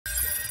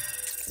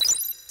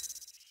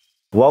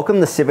Welcome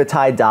to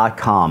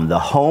Civitai.com, the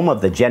home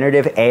of the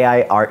generative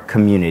AI art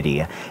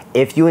community.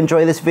 If you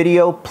enjoy this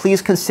video,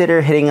 please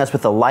consider hitting us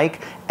with a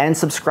like and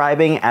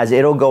subscribing, as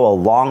it'll go a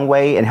long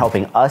way in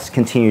helping us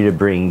continue to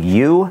bring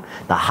you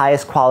the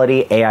highest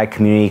quality AI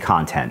community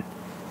content.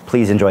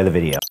 Please enjoy the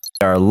video.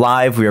 We are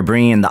live. We are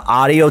bringing in the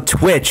audio.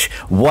 Twitch,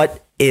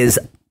 what is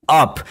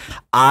up?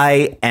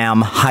 I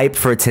am hyped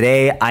for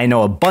today. I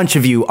know a bunch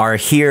of you are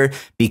here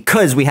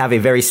because we have a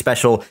very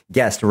special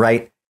guest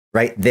right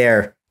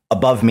there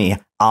above me.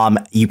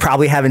 You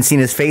probably haven't seen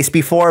his face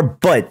before,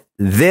 but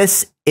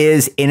this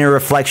is Inner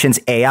Reflections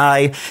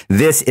AI.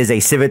 This is a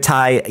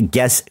Civitai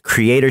guest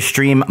creator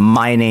stream.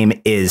 My name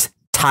is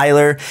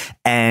Tyler,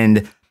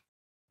 and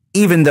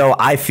even though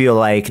I feel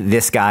like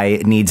this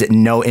guy needs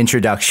no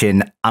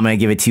introduction, I'm going to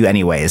give it to you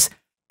anyways.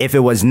 If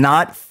it was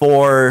not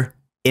for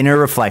Inner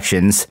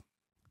Reflections,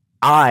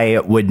 I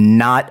would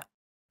not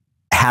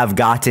have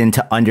gotten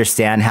to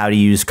understand how to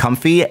use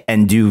Comfy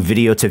and do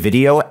video to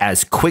video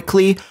as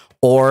quickly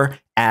or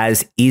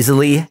as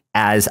easily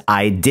as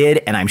I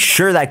did. And I'm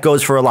sure that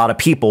goes for a lot of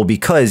people,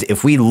 because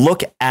if we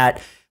look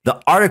at the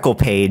article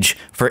page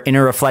for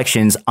Inner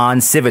Reflections on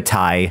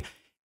Civitai,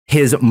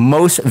 his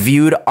most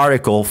viewed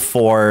article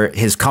for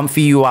his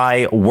Comfy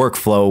UI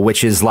workflow,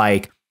 which is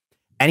like,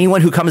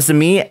 anyone who comes to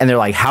me and they're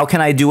like, how can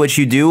I do what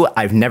you do?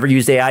 I've never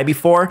used AI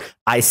before.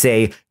 I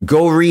say,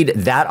 go read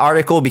that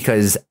article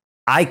because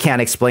I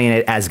can't explain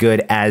it as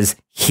good as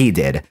he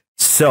did.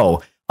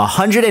 So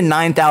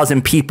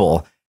 109,000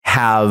 people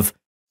have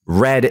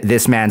read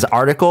this man's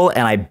article,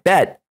 and I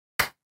bet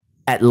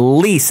at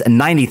least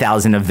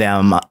 90,000 of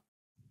them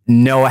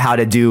know how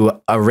to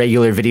do a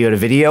regular video to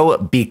video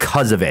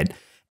because of it.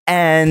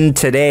 And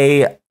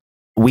today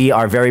we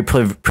are very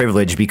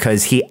privileged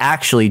because he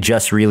actually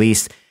just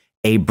released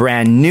a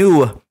brand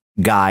new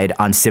guide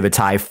on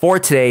Civitai for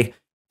today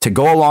to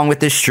go along with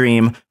this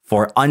stream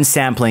for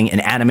unsampling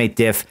and animate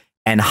diff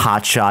and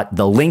hotshot.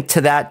 The link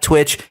to that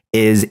Twitch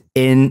is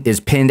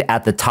pinned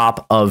at the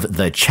top of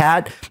the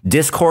chat.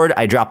 Discord,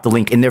 I dropped the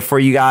link in there for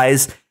you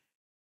guys.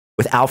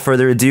 Without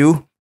further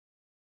ado,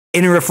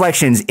 Inner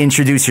Reflections,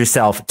 introduce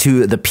yourself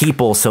to the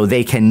people so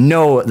they can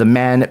know the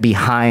man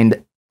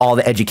behind all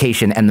the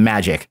education and the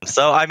magic.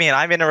 So, I mean,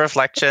 I'm Inner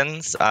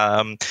Reflections.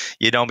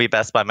 You know me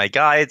best by my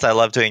guides. I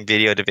love doing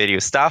video to video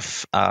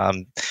stuff.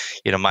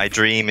 You know, my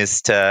dream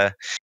is to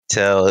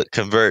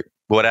convert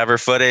whatever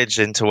footage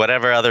into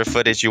whatever other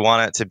footage you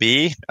want it to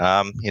be.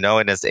 You know,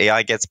 and as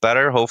AI gets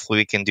better, hopefully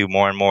we can do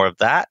more and more of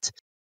that.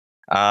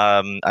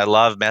 I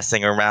love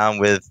messing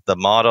around with the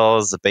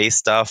models, the base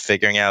stuff,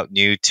 figuring out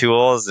new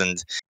tools,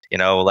 and, you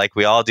know, like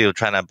we all do,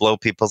 trying to blow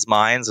people's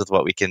minds with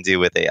what we can do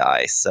with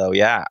AI. So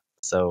yeah,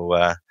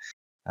 so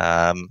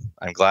I'm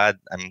glad,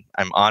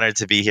 I'm honored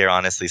to be here,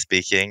 honestly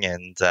speaking,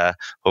 and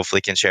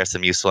hopefully can share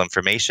some useful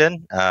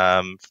information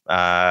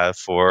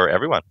for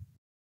everyone.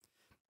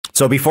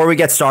 So before we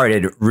get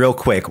started, real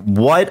quick,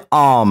 why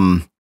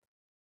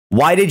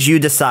did you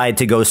decide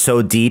to go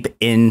so deep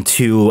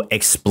into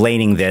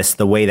explaining this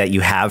the way that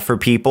you have for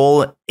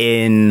people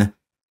in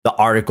the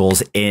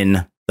articles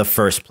in the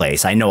first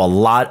place? I know a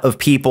lot of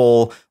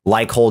people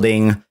like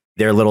holding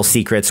their little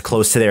secrets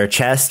close to their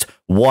chest.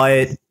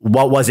 What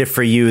was it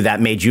for you that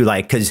made you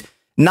like, because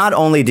not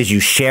only did you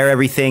share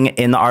everything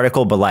in the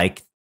article, but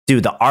like,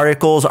 dude, the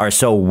articles are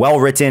so well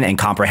written and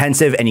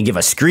comprehensive, and you give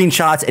us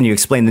screenshots and you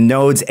explain the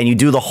nodes and you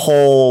do the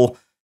whole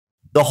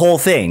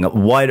thing.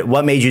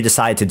 What made you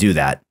decide to do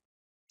that?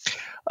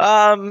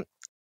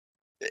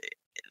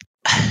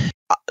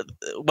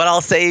 What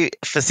I'll say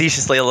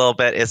facetiously a little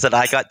bit is that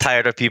I got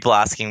tired of people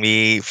asking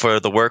me for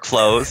the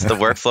workflows, the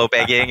workflow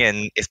begging,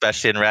 and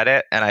especially in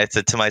Reddit. And I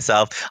said to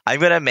myself, I'm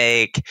going to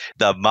make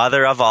the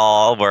mother of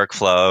all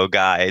workflow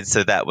guides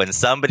so that when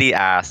somebody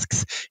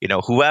asks, you know,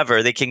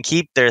 whoever, they can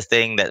keep their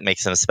thing that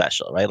makes them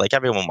special, right? Like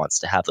everyone wants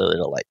to have their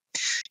little, like,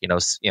 you know,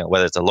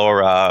 whether it's a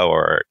LoRa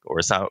or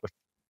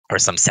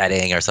some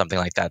setting or something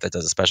like that that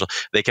does a special,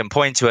 they can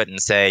point to it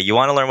and say, you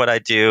want to learn what I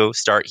do,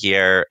 start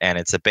here, and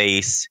it's a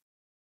base.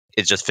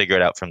 It's just figure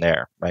it out from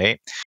there,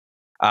 right?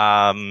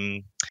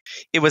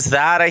 It was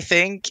that, I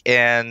think,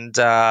 and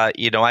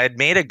you know, I had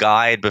made a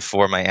guide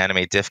before, my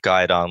animate diff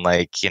guide, on,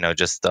 like, you know,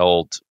 just the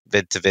old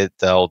vid to vid,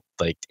 the old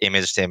like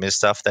image to image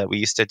stuff that we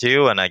used to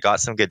do, and I got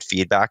some good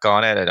feedback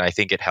on it, and I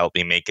think it helped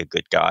me make a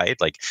good guide.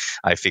 Like,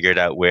 I figured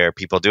out where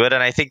people do it,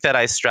 and I think that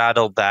I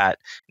straddled that.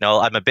 You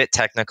know, I'm a bit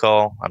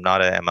technical. I'm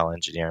not an ML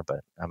engineer, but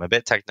I'm a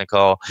bit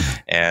technical,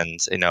 and,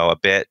 you know, a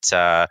bit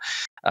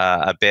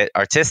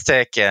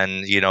artistic,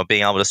 and, you know,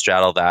 being able to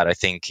straddle that, I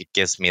think it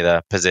gives me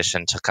the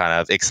position to kind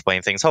of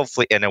explain things,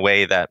 hopefully in a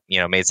way that, you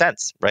know, made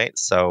sense, right?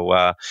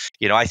 So,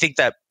 you know, I think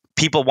that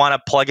people want a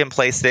plug and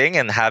play thing,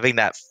 and having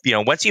that, you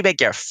know, once you make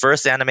your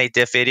first animate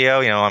diff video,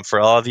 you know, and for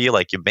all of you,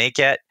 like, you make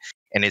it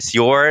and it's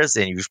yours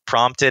and you've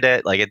prompted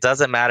it, like, it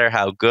doesn't matter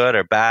how good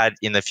or bad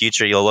in the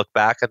future you'll look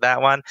back at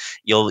that one,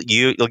 you'll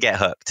get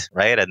hooked,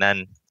 right? And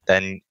then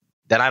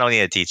I don't need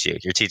to teach you.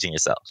 You're teaching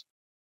yourself.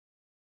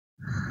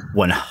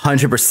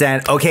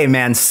 100%. Okay,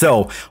 man.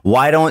 So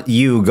why don't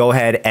you go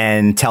ahead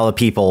and tell the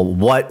people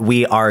what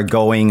we are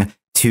going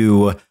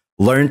to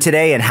learn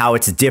today and how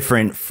it's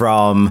different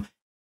from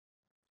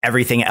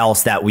everything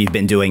else that we've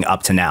been doing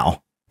up to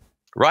now?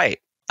 Right.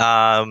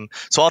 So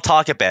I'll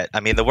talk a bit. I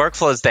mean, the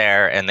workflow is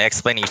there and the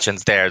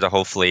explanation's there to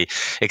hopefully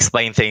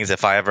explain things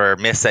if I ever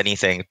miss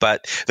anything.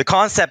 But the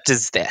concept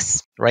is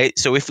this, right?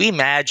 So if we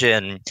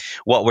imagine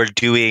what we're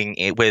doing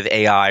with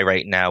AI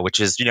right now, which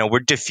is, we're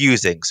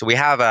diffusing. So we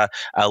have a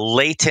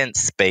latent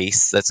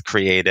space that's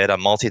created, a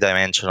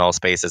multidimensional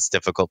space that's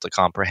difficult to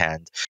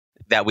comprehend,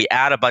 that we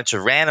add a bunch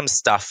of random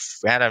stuff,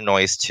 random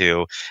noise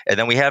to, and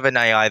then we have an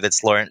AI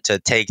that's learned to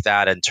take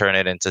that and turn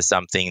it into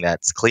something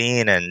that's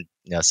clean and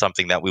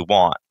something that we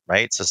want,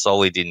 right? So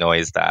slowly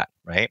denoise that,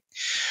 right?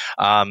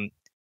 The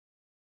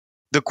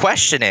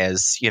question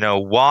is,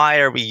 why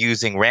are we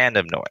using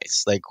random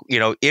noise? Like,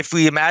 if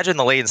we imagine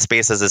the latent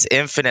space as this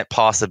infinite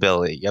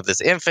possibility, you have this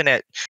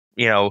infinite,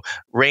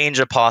 range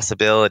of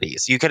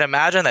possibilities. You can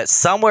imagine that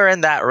somewhere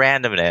in that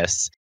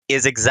randomness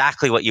is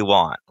exactly what you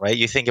want, right?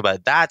 You think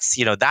about that's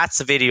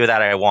the video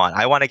that I want.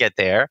 I want to get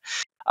there.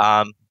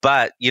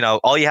 But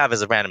all you have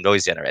is a random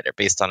noise generator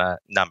based on a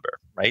number,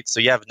 right? So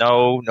you have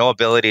no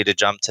ability to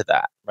jump to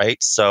that,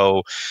 right?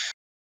 So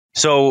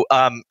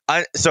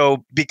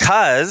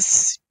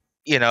because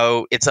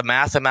it's a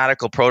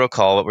mathematical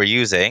protocol that we're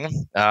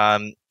using,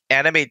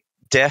 animate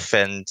diff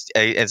and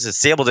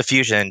stable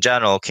diffusion in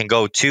general can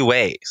go two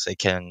ways. It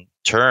can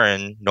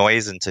turn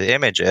noise into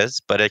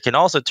images, but it can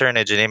also turn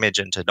an image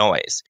into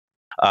noise.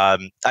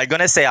 I'm going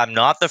to say I'm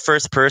not the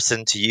first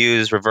person to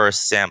use reverse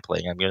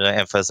sampling. I'm going to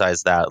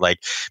emphasize that.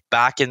 Like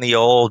back in the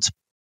old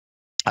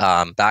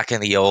image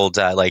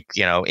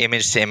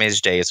to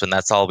image days when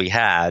that's all we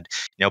had,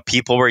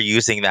 people were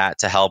using that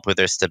to help with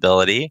their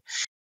stability.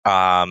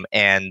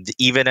 And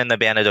even in the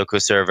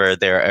Banadoku server,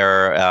 there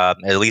are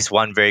at least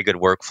one very good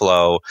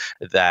workflow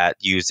that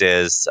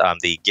uses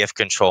the GIF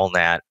control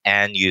net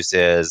and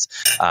uses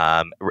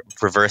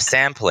reverse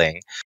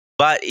sampling.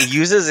 But it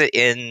uses it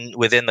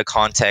within the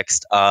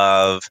context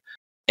of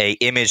a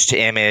image to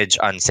image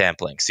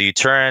unsampling. So you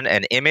turn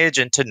an image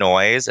into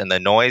noise and the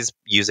noise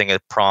using a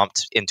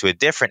prompt into a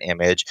different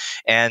image.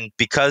 And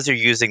because you're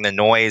using the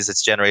noise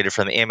that's generated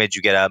from the image,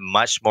 you get a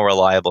much more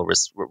reliable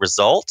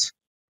result.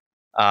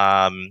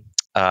 But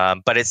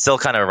it's still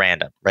kind of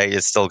random, right?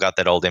 It's still got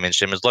that old image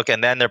to image look.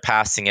 And then they're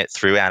passing it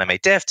through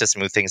animate diff to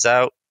smooth things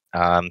out,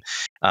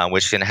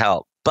 which can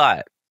help.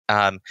 But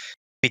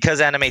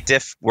because animate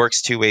diff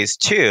works two ways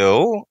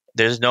too,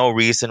 there's no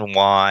reason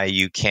why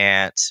you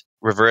can't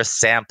reverse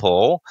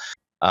sample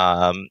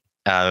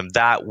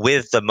that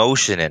with the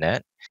motion in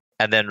it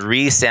and then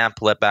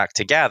resample it back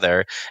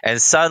together,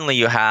 and suddenly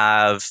you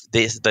have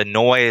the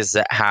noise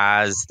that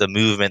has the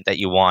movement that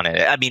you want in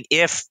it. I mean,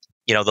 if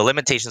the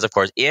limitations, of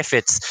course, if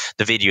it's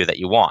the video that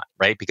you want,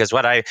 right? Because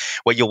what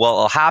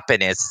will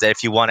happen is that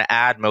if you want to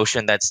add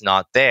motion that's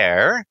not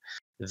there,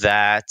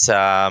 then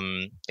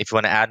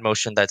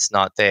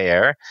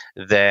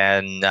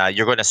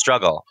you're going to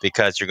struggle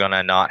because you're going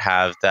to not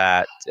have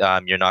that.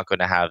 You're not going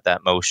to have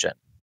that motion,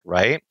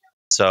 right?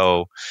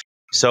 So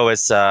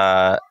it's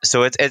that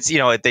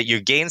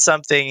you gain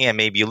something and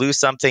maybe you lose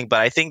something,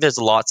 but I think there's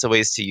lots of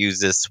ways to use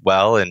this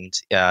well and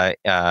in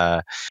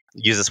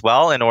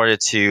order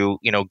to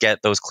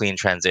get those clean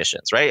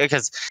transitions, right?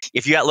 Because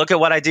if you look at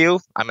what I do,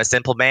 I'm a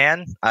simple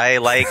man. I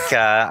like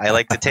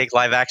to take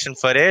live action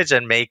footage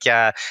and make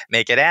it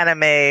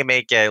anime,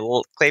 make it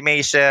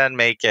claymation,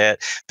 make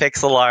it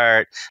pixel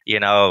art.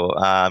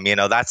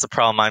 That's the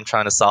problem I'm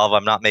trying to solve.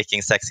 I'm not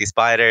making sexy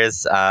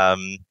spiders, at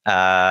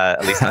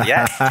least not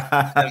yet.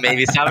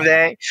 Maybe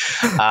someday.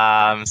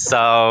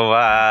 So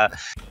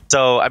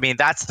I mean,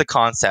 that's the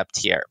concept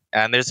here.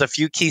 And there's a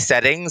few key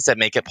settings that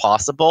make it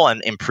possible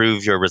and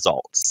improve your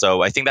results.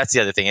 So I think that's the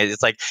other thing.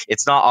 It's like,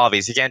 it's not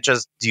obvious. You can't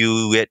just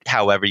do it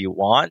however you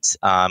want.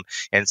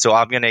 And so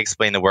I'm going to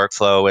explain the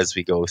workflow as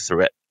we go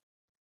through it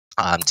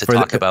to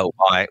talk about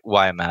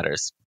why it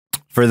matters.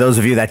 For those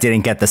of you that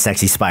didn't get the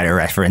sexy spider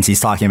reference, he's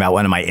talking about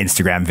one of my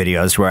Instagram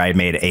videos where I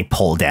made a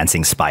pole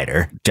dancing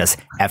spider. Just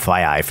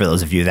FYI, for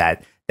those of you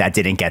that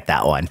didn't get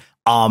that one.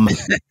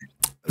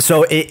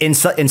 So in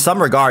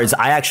some regards,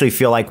 I actually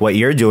feel like what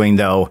you're doing,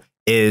 though,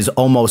 is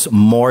almost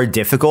more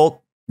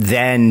difficult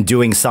than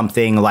doing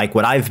something like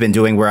what I've been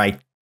doing, where I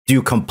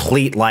do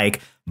complete like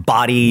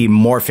body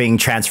morphing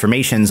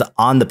transformations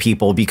on the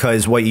people,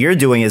 because what you're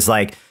doing is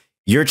like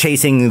you're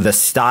chasing the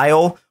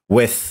style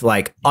with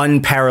like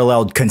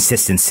unparalleled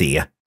consistency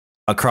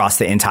across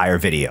the entire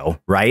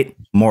video, right?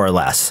 More or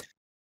less.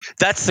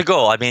 That's the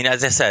goal. I mean,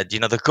 as I said,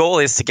 the goal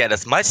is to get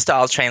as much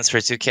style transfer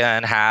as you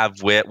can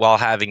have while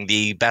having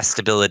the best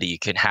stability you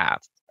can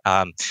have.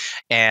 Right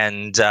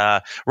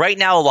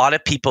now, a lot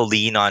of people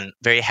lean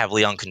very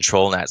heavily on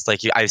control nets.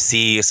 Like I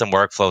see some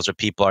workflows where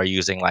people are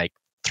using like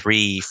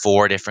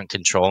 3-4 different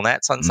control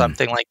nets on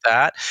something like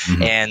that.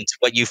 Mm-hmm. And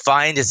what you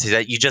find is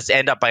that you just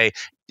end up by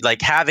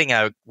like having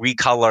a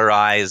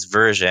recolorized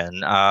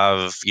version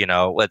of, you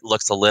know, it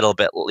looks a little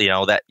bit, you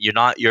know, that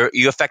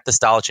you affect the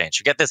style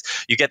change. You get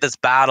this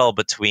battle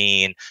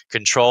between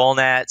control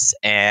nets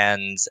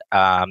and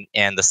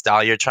the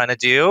style you're trying to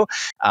do,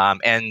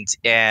 and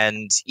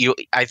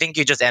I think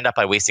you just end up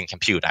by wasting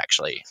compute.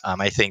 Actually,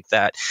 I think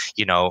that,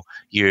 you know,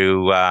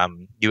 you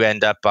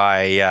end up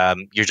by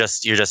you're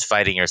just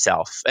fighting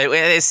yourself.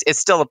 It's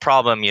still a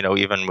problem, you know,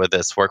 even with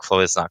this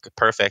workflow. It's not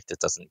perfect. It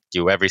doesn't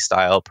do every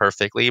style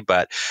perfectly,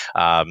 but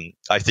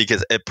I think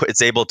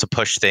it's able to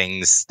push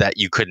things that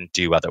you couldn't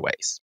do other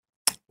ways.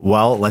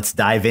 Well, let's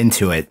dive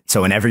into it.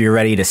 So whenever you're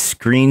ready to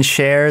screen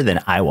share,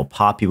 then I will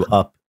pop you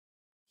up.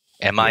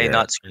 Am I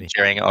not screen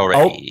sharing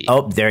already?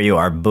 Oh, there you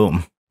are.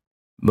 Boom.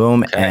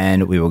 Boom. Okay.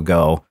 And we will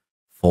go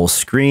full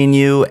screen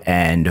you.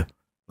 And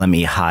let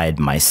me hide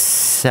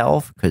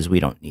myself because we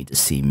don't need to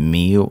see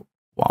me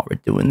while we're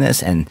doing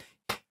this. And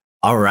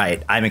all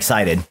right, I'm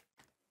excited.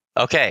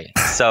 Okay.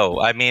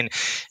 So, I mean,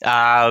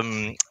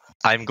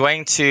 I'm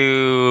going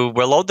to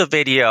reload the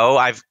video.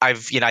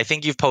 You know, I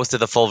think you've posted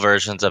the full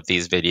versions of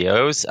these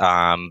videos.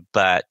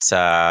 But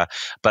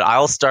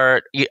I'll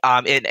start.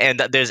 And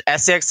there's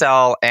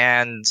SDXL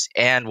and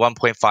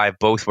 1.5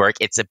 both work.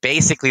 It's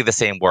basically the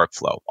same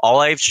workflow.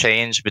 All I've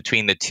changed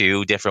between the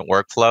two different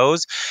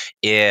workflows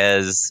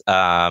is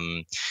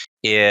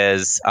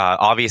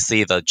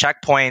obviously the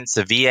checkpoints,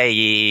 the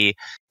VAE,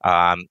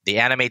 the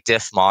animate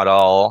diff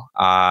model,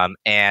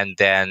 and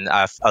then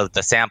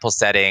the sample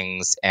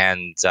settings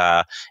and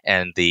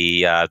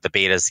the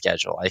beta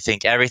schedule. I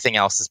think everything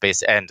else is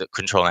based, and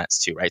control nets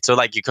too, right? So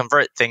like you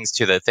convert things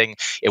to the thing,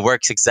 it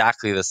works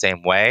exactly the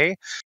same way.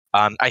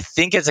 I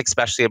think it's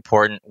especially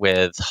important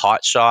with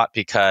Hotshot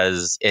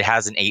because it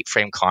has an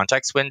 8-frame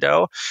context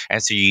window.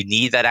 And so you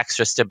need that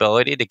extra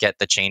stability to get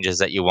the changes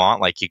that you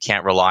want. Like you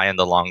can't rely on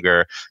the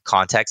longer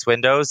context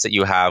windows that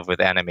you have with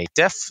Animate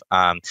Diff.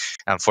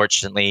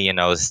 Unfortunately, you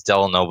know,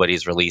 still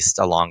nobody's released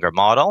a longer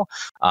model.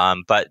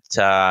 But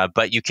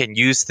you can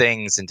use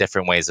things in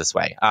different ways this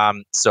way.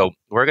 So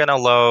we're going to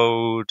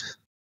load...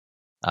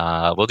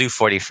 we'll do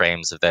 40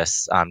 frames of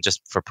this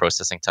just for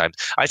processing time.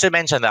 I should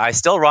mention that I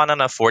still run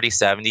on a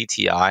 4070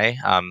 Ti,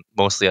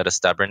 mostly out of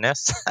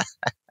stubbornness.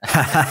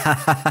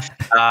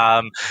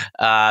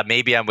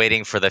 Maybe I'm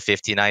waiting for the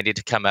 5090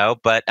 to come out.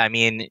 But I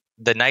mean,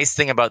 the nice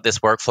thing about this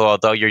workflow,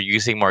 although you're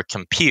using more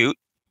compute,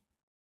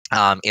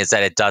 is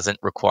that it doesn't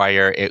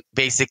require it.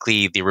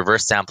 Basically, the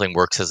reverse sampling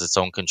works as its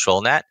own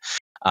control net.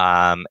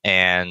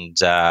 And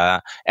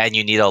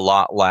you need a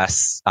lot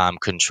less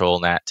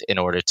control net in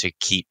order to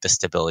keep the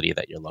stability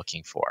that you're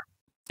looking for.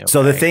 Okay.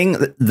 So the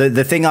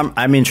thing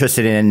I'm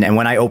interested in, and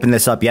when I opened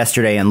this up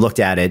yesterday and looked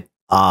at it,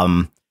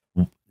 can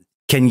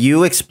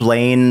you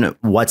explain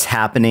what's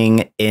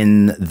happening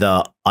in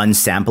the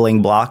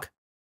unsampling block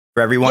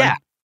for everyone? Yeah.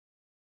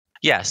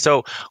 Yeah.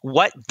 So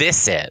what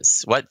this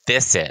is,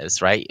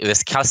 right?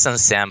 This custom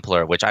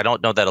sampler, which I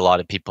don't know that a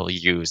lot of people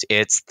use.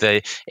 It's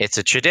a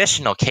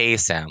traditional K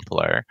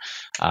sampler,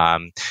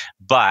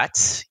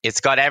 but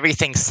it's got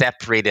everything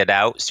separated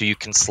out so you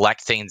can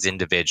select things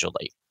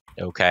individually.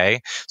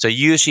 Okay. So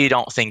usually you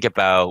don't think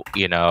about,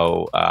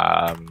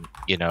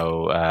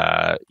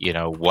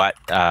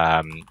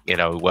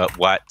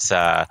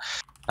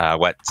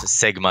 what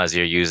sigmas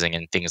you're using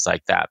and things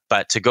like that.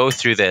 But to go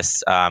through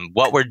this,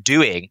 what we're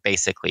doing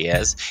basically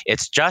is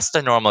it's just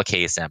a normal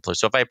K sampler.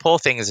 So if I pull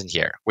things in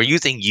here, we're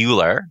using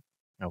Euler,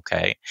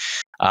 okay,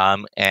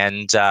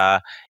 and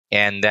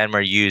then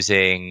we're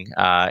using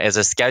as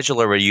a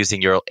scheduler, we're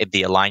using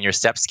the align your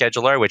step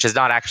scheduler, which is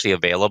not actually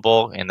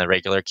available in the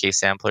regular K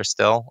sampler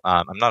still.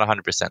 I'm not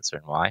 100%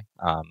 certain why.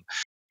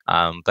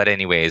 But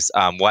anyways,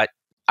 what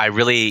I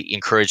really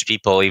encourage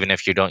people, even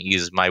if you don't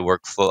use my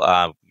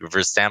workflow,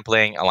 reverse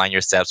sampling, align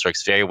your steps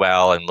works very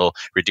well and will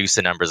reduce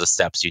the numbers of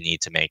steps you need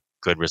to make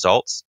good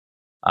results.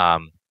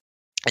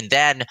 And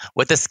then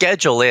what the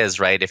schedule is,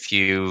 right? If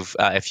you've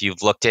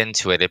looked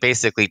into it, it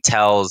basically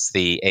tells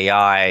the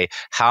AI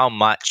how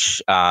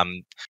much of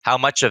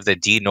the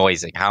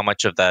denoising, how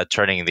much of the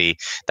turning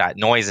that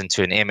noise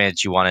into an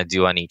image you want to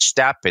do on each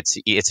step.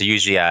 It's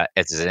usually a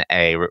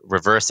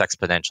reverse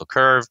exponential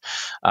curve.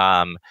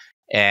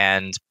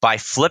 And by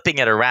flipping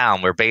it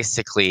around, we're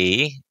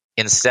basically,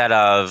 instead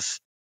of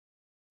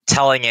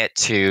telling it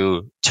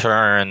to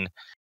turn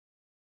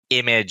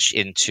image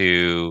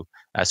into,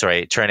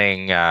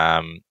 turning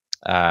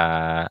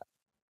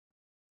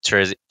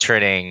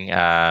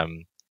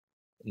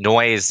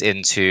noise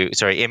into,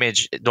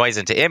 noise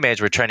into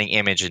image, we're turning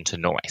image into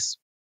noise.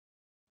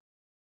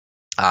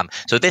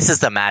 So this is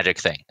the magic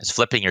thing, is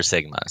flipping your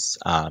sigmas.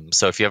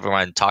 So if you ever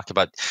want to talk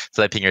about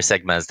flipping your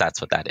sigmas,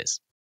 that's what that is.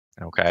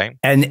 Okay.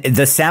 And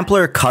the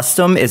sampler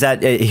custom, is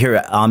that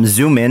here?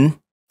 Zoom in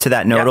to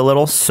that node a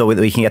little so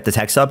we can get the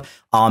text up.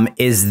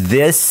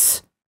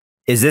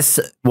 Is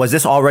was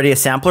this already a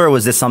sampler, or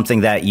was this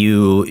something that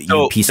you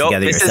pieced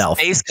together yourself?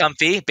 This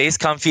is Base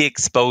Comfy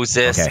exposed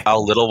this a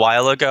little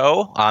while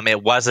ago.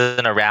 It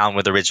wasn't around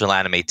with original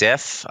Animate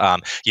Diff.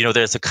 You know,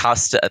 there's a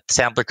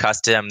sampler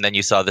custom. Then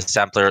you saw the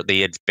sampler,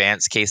 the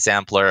advanced case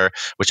sampler,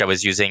 which I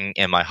was using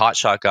in my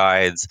hotshot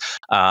guides.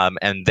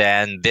 And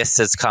then this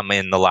has come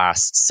in the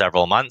last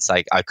several months.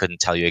 I couldn't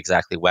tell you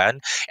exactly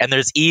when. And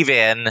there's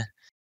even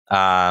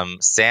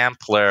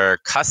sampler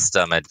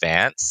custom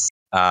advanced.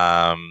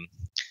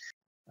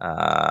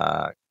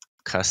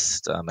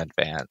 Custom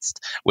advanced,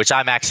 which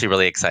I'm actually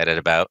really excited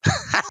about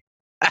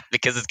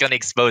because it's going to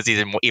expose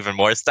even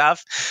more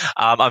stuff.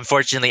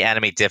 Unfortunately,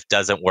 Animate Diff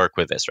doesn't work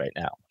with this right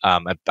now.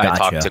 I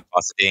talked to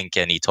Cost Inc.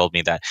 and he told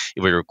me that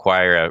it would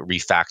require a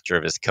refactor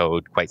of his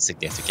code quite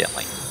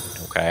significantly.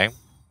 Okay.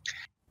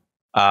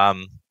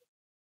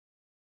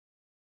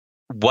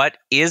 What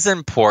is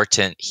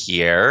important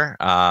here,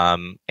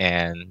 one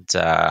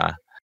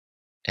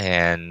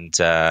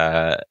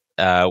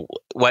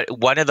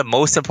of the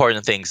most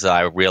important things that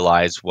I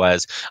realized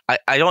was,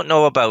 I don't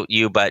know about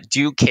you, but do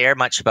you care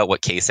much about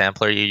what case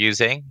sampler you're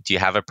using? Do you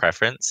have a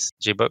preference,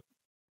 Jbook?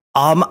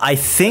 I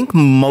think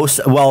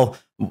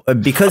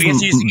because you're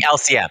using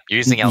LCM. You're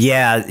using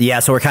LCM. Yeah.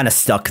 So we're kind of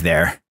stuck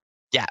there.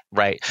 Yeah,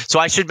 right. So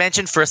I should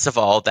mention first of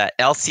all that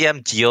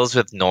LCM deals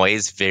with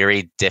noise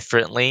very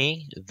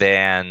differently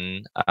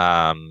than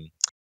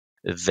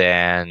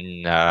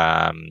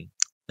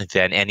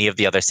any of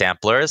the other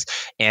samplers,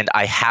 and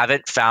I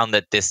haven't found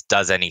that this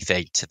does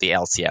anything to the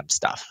LCM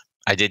stuff.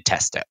 I did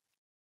test it.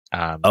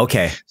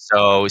 Okay.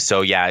 So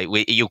yeah,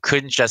 you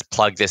couldn't just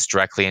plug this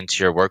directly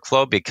into your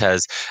workflow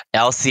because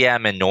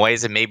LCM and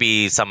noise, and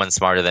maybe someone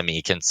smarter than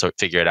me can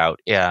figure it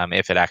out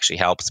if it actually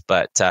helps.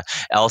 But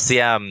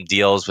LCM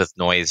deals with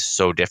noise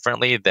so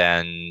differently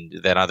than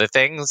other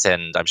things,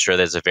 and I'm sure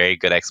there's a very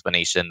good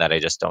explanation that I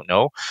just don't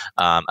know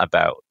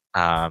about.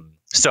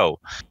 So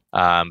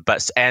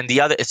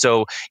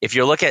if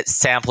you look at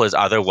samplers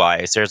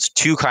otherwise, there's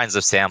two kinds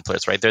of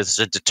samplers, right? There's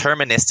the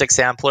deterministic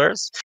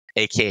samplers,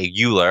 aka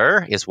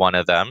Euler is one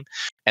of them,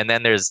 and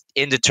then there's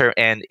then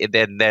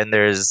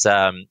there's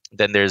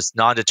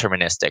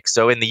non-deterministic.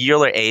 So in the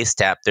Euler A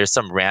step, there's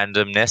some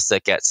randomness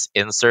that gets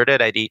inserted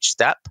at each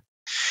step.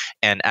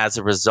 And as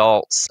a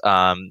result,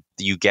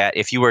 you get,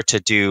 if you were to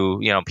do,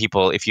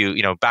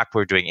 back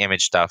we're doing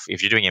image stuff,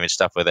 if you're doing image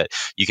stuff with it,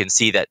 you can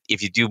see that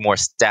if you do more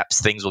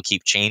steps, things will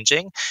keep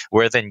changing.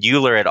 Whereas in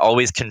Euler, it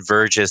always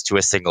converges to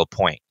a single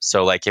point.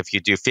 So like if you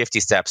do 50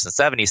 steps and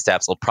 70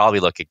 steps, it'll probably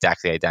look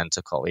exactly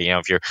identical.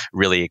 If you're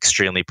really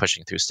extremely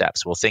pushing through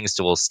steps, well, things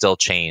will still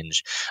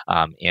change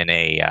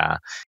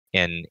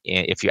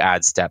if you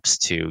add steps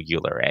to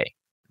Euler A,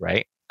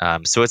 right?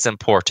 So it's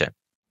important.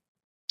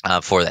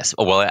 For this.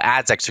 Well, it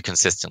adds extra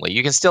consistently.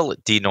 You can still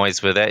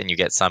denoise with it and you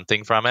get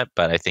something from it,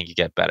 but I think you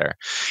get better.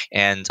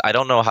 And I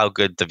don't know how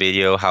good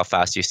how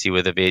fast you see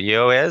with the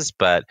video is,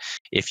 but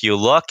if you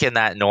look in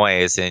that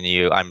noise and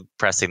I'm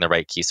pressing the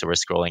right key, so we're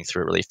scrolling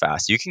through it really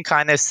fast, you can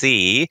kind of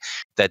see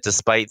that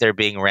despite there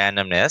being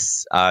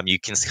randomness,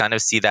 you can kind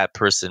of see that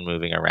person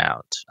moving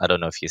around. I don't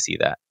know if you see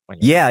that.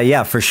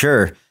 Yeah, for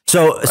sure.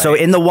 So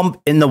in the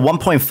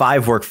 1.5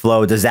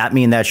 workflow, does that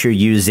mean that you're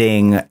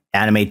using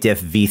Animate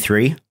Diff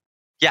v3?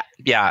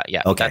 Yeah.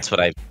 Okay. That's what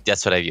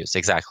I've used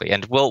exactly,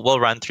 and we'll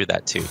run through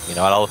that too.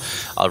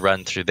 I'll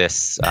run through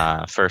this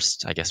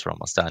first. I guess we're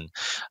almost done,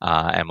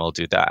 and we'll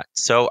do that.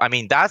 So I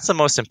mean, that's the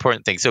most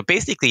important thing. So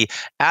basically,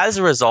 as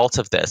a result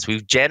of this,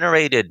 we've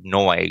generated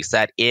noise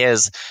that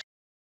is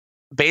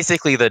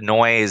basically the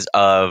noise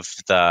of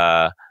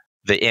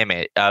the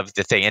image of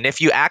the thing. And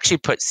if you actually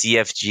put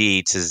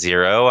CFG to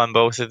 0 on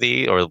both of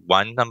these, or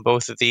 1 on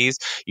both of these,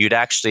 you'd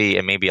actually,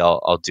 and maybe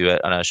I'll do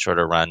it on a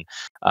shorter run,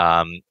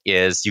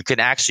 is you can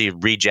actually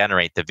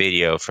regenerate the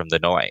video from the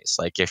noise.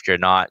 Like if you're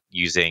not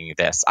using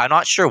this, I'm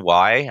not sure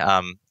why.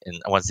 And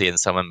once again,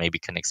 someone maybe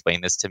can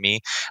explain this to me.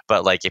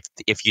 But like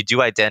if you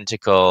do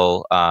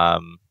identical,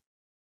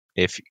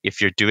 if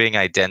you're doing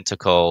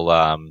identical,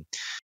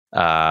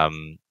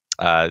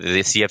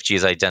 the CFG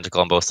is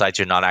identical on both sides,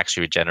 you're not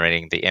actually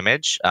regenerating the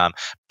image.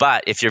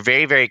 But if you're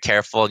very, very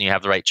careful and you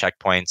have the right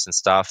checkpoints and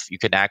stuff, you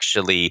can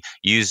actually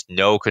use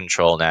no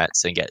control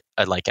nets and get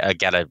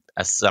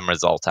some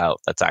result out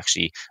that's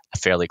actually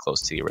fairly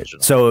close to the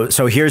original.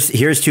 So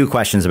here's two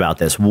questions about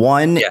this.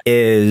 One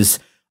is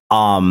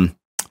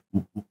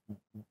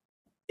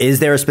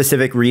there a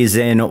specific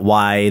reason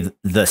why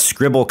the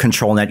Scribble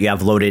control net you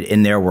have loaded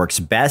in there works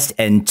best?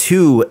 And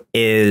two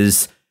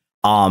is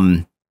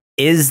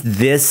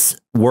this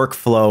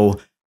workflow,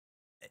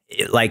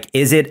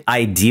 is it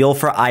ideal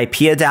for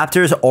IP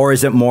adapters, or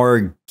is it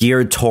more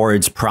geared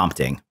towards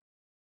prompting?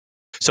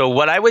 So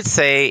what I would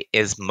say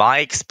is my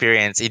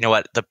experience, you know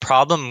what, the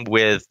problem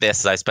with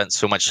this is I spent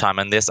so much time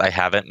on this, I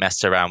haven't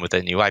messed around with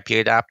the new IP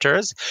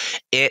adapters.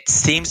 It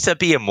seems to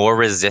be more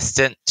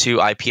resistant to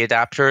IP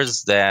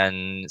adapters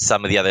than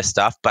some of the other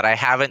stuff, but I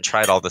haven't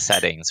tried all the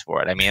settings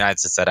for it. I mean,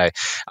 as I said,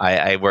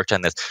 I worked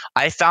on this.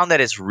 I found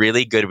that it's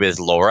really good with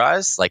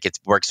LoRa's. Like it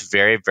works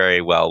very, very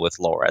well with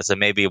LoRa's. And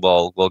maybe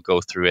we'll go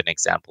through an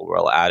example where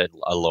I'll add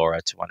a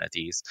LoRa to one of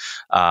these.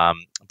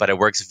 But it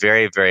works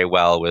very, very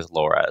well with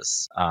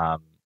LoRa's.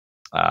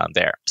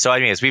 There. So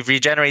anyways, we've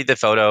regenerated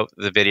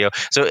the video.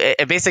 So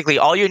basically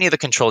all you need the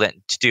control net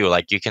to do,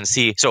 like you can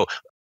see, so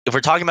if we're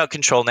talking about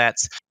control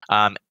nets,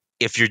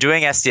 if you're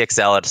doing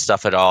SDXL and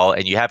stuff at all,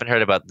 and you haven't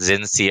heard about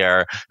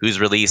Zinsier, who's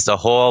released a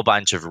whole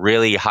bunch of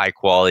really high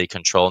quality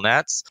control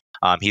nets.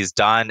 He's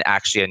done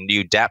actually a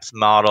new depth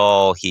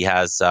model. He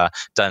has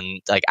done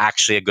like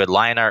actually a good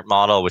line art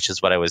model, which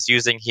is what I was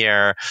using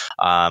here.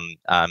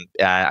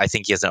 I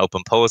think he has an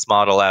open pose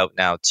model out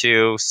now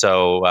too.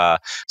 So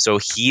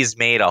he's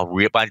made a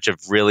bunch of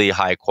really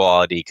high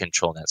quality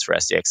control nets for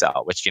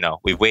SDXL, which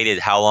we waited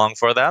how long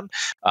for them,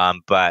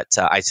 but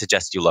I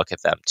suggest you look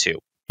at them too.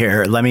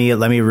 Here, let me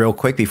real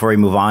quick before we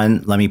move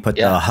on. Let me put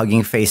the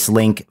Hugging Face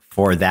link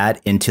for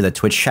that into the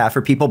Twitch chat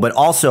for people. But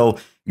also,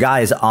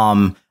 guys,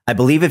 I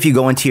believe if you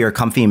go into your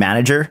Comfy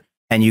Manager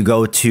and you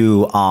go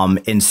to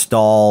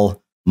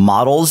install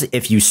models,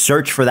 if you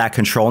search for that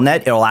control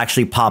net, it'll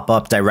actually pop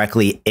up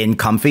directly in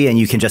Comfy, and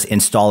you can just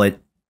install it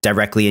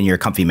directly in your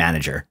Comfy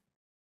Manager.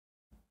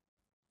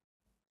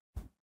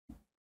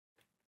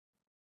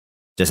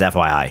 Just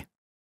FYI.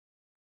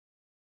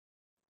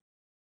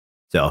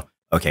 So,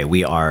 okay,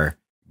 we are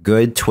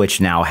good.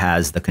 Twitch now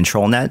has the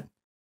control net.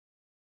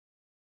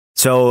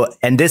 So,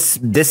 and this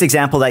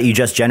example that you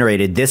just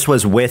generated, this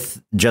was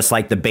with just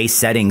like the base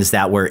settings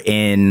that were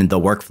in the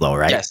workflow,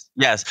 right?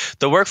 Yes.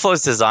 The workflow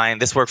is designed.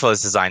 This workflow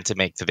is designed to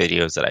make the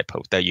videos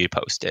that you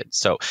posted.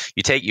 So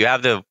you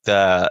have the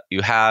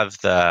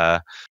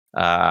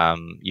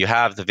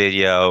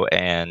video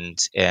and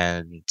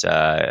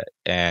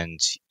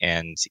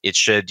it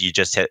should, you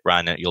just hit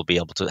run and you'll be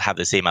able to have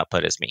the same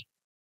output as me.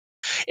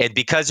 And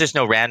because there's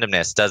no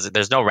randomness,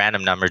 there's no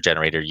random number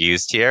generator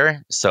used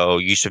here, so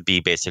you should be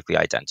basically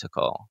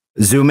identical.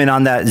 Zoom in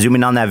on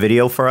that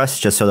video for us,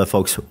 just so the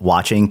folks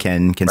watching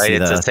can see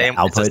the output. It's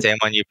the same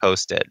one you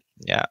posted.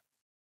 Yeah.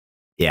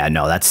 Yeah.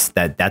 No,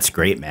 that's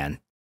great, man.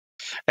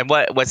 And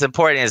what's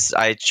important is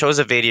I chose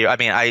a video. I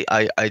mean,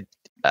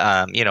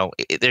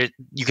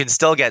 you can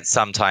still get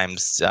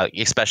sometimes,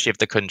 especially if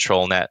the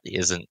control net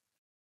isn't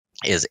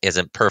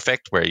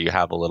perfect, where you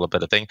have a little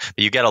bit of thing,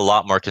 but you get a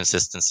lot more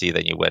consistency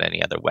than you would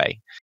any other way.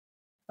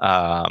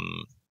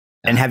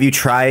 And have you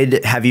tried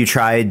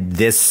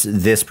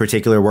this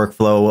particular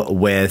workflow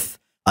with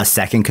a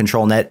second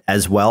control net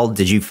as well?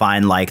 Did you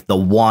find like the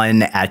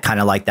one at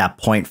kind of like that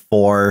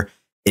 0.4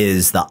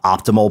 is the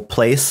optimal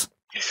place?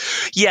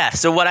 Yeah.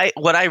 So what I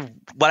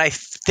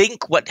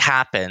think what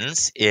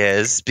happens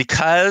is,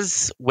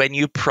 because when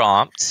you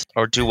prompt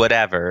or do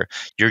whatever,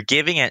 you're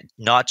giving it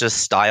not just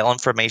style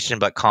information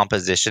but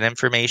composition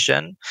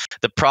information.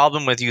 The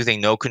problem with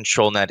using no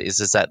control net is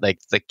that like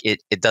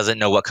it doesn't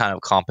know what kind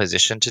of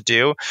composition to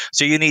do.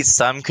 So you need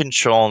some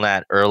control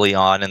net early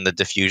on in the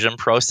diffusion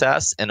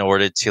process in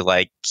order to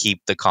like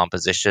keep the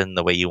composition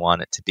the way you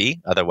want it to be.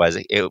 Otherwise,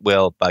 it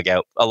will bug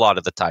out a lot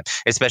of the time,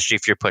 especially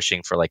if you're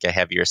pushing for like a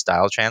heavier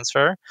style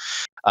transfer.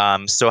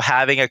 So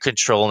having a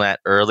control net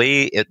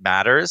early, it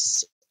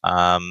matters.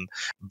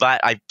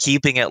 But I'm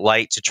keeping it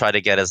light to try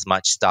to get as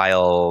much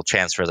style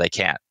transfer as I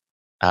can.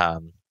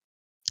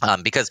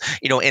 Because,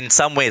 in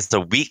some ways, the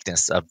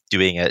weakness of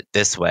doing it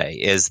this way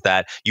is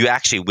that you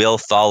actually will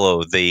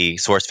follow the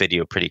source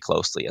video pretty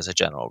closely as a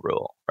general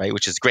rule, right?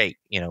 Which is great,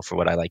 for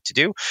what I like to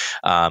do.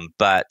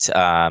 But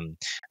as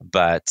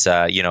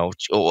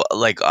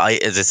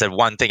I said,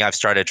 one thing I've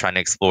started trying to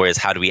explore is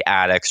how do we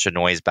add extra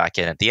noise back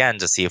in at the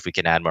end to see if we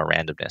can add more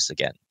randomness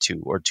again,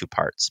 two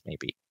parts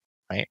maybe,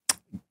 right?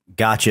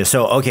 Gotcha.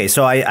 So, okay.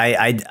 So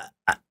I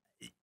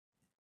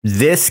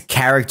this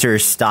character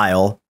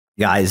style,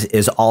 guys,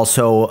 is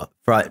also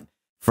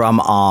from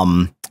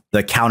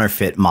the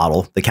counterfeit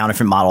model. The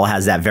counterfeit model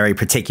has that very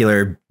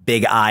particular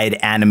big-eyed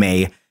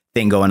anime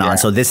thing going on.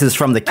 So this is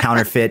from the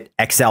counterfeit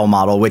XL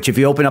model, which if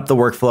you open up the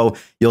workflow,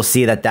 you'll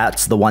see that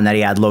that's the one that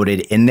he had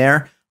loaded in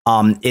there.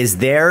 Is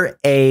there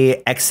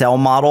a XL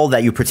model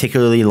that you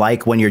particularly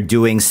like when you're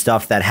doing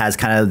stuff that has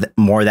kind of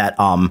more that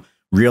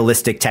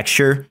realistic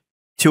texture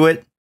to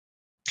it?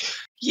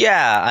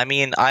 Yeah, I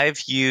mean,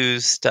 I've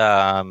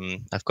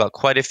got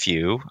quite a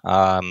few.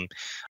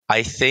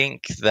 I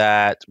think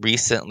that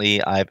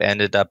recently I've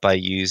ended up by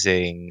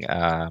using,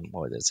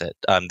 what is it?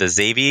 The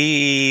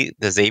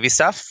Xavi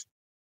stuff.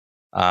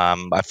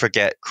 I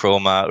forget,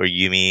 Chroma or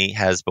Yumi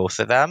has both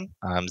of them.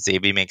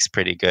 Xavi makes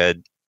pretty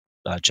good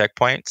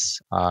checkpoints.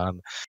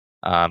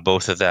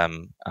 Both of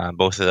them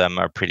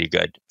are pretty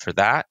good for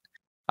that.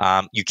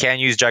 You can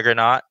use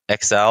Juggernaut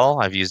XL.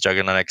 I've used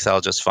Juggernaut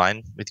XL just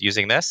fine with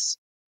using this.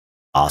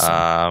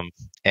 Awesome.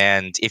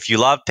 And if you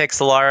love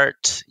pixel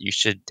art, you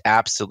should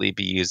absolutely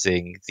be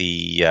using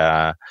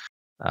the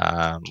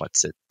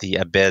what's it? The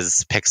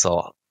Abyss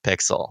pixel.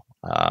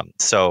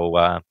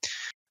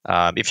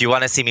 If you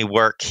want to see me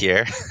work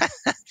here,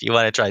 if you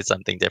want to try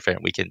something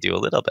different, we can do a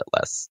little bit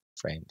less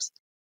frames.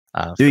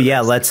 Dude,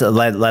 yeah, let's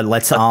change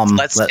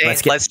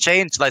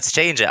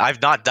it.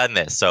 I've not done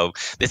this, so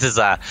this is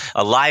a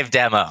live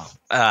demo.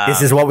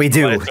 This is what we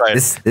do.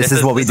 This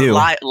is what we do.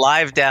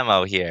 Live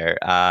demo here.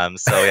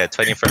 So yeah,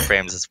 24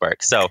 frames this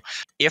works. So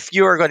if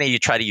you are going to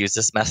try to use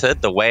this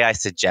method, the way I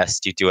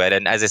suggest you do it,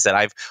 and as I said,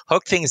 I've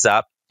hooked things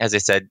up. As I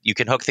said, you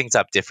can hook things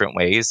up different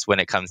ways when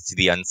it comes to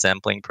the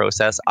unsampling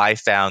process. I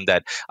found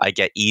that I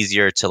get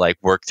easier to like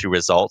work through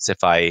results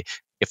if I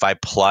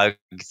plug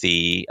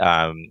the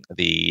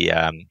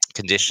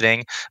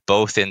conditioning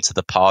both into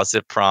the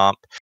positive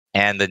prompt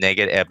and the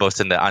negative,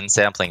 both in the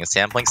unsampling and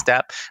sampling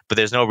step. But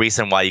there's no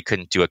reason why you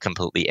couldn't do it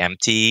completely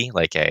empty,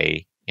 like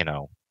an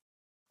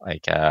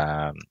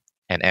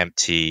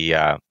empty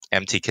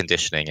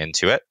conditioning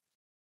into it.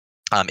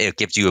 It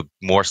gives you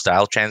more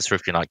style transfer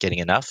if you're not getting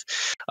enough,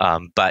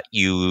 but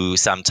you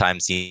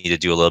sometimes need to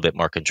do a little bit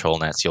more control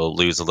nets. You'll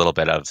lose a little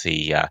bit of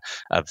the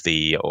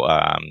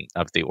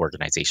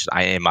organization,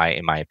 in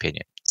my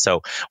opinion.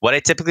 So what I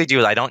typically do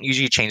is I don't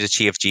usually change the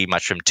TFG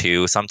much from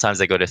 2.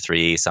 Sometimes I go to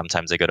 3.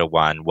 Sometimes I go to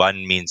 1.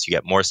 1 means you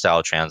get more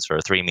style transfer.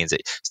 3 means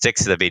it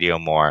sticks to the video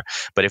more.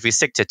 But if we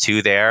stick to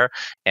 2 there,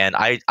 and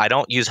I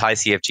don't use high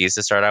CFGs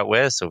to start out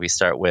with, so we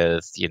start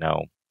with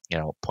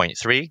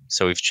 0.3.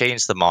 So we've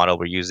changed the model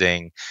we're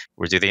doing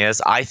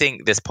this. I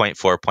think this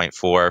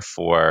 0.4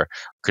 for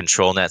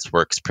control nets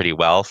works pretty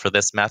well for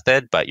this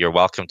method, but you're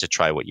welcome to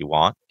try what you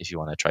want if you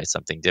want to try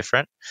something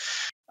different.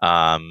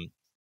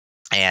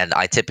 And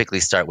I typically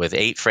start with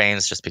 8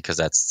 frames just because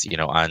that's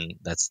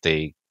that's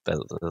the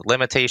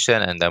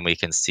limitation, and then we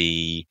can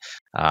see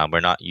we're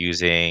not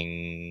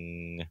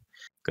using.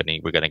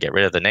 We're going to get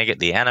rid of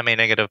the anime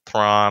negative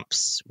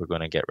prompts. We're going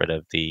to get rid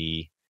of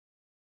the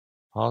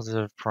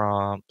positive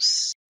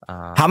prompts.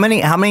 How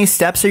many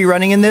steps are you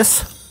running in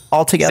this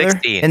altogether?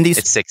 16. In these,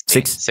 it's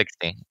 16.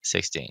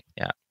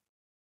 Yeah.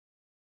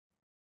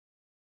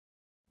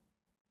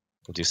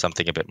 We'll do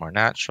something a bit more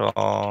natural.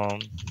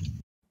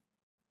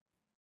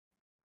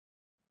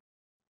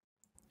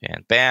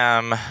 And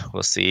bam,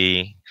 we'll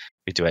see.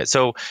 We do it.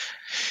 So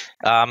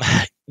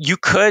you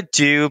could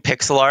do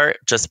pixel art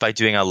just by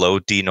doing a low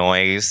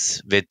denoise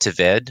vid to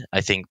vid.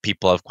 I think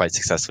people have quite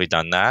successfully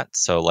done that.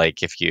 So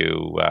like if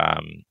you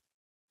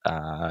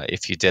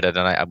did it,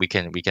 and we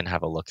can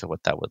have a look at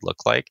what that would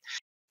look like.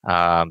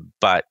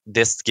 But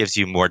this gives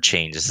you more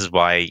change. This is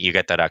why you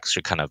get that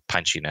extra kind of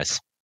punchiness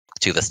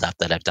to the stuff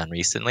that I've done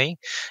recently,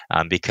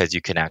 because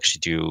you can actually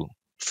do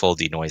full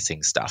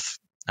denoising stuff.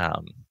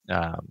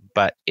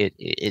 But it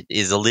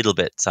is a little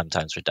bit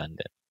sometimes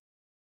redundant.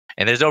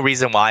 And there's no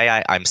reason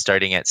why I'm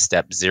starting at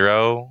step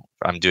 0.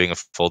 I'm doing a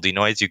full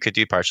denoise. You could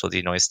do partial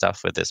denoise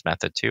stuff with this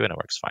method too, and it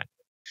works fine.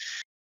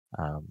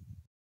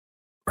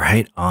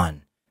 Right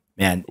on.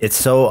 Man, it's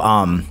so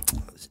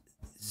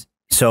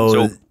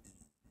sorry,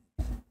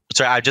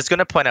 I'm just going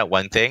to point out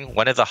one thing.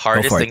 One of the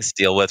hardest things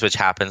to deal with, which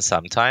happens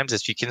sometimes,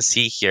 is you can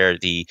see here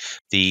the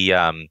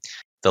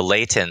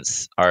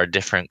latents are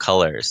different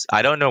colors.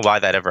 I don't know why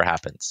that ever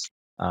happens.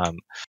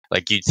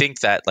 Like you'd think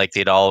that like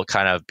they'd all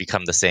kind of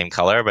become the same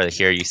color, but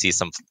here you see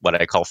some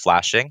what I call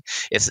flashing.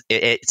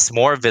 It's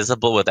more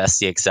visible with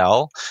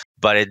SDXL,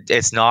 but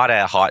it's not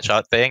a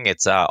hotshot thing.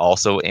 It's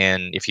also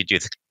if you do.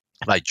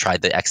 I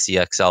tried the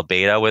SDXL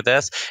beta with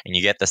this, and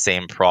you get the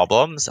same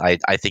problems. I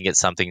think it's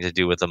something to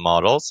do with the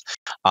models.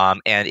 And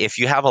if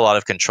you have a lot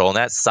of control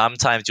nets,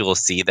 sometimes you will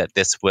see that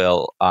this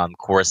will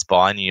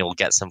correspond, and you'll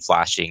get some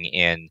flashing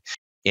in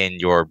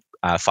your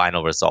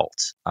final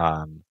result.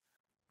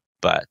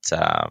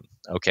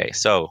 Okay,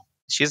 so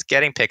she's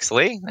getting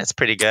pixely. That's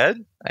pretty good,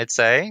 I'd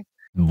say.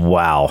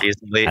 Wow.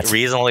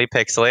 Reasonably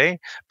pixely.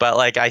 But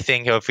like I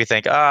think if we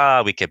think,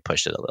 we could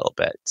push it a little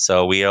bit.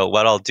 So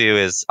what I'll do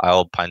is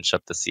I'll punch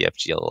up the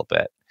CFG a little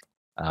bit.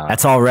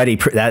 That's already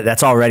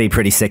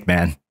pretty sick,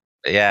 man.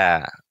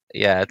 Yeah.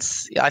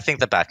 I think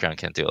the background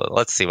can do it.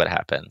 Let's see what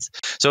happens.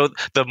 So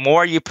the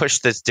more you push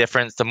this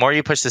difference, the more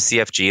you push the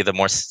CFG, the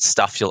more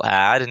stuff you'll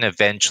add, and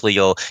eventually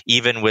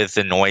even with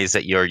the noise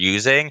that you're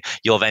using,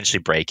 you'll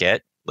eventually break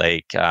it.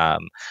 But as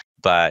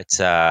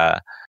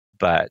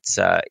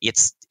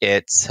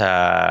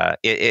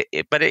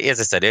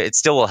I said, it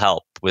still will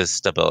help with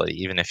stability,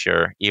 even if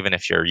you're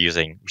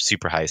using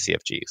super high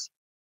CFGs.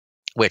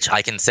 Which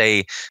I can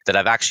say that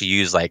I've actually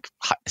used like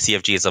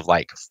CFGs of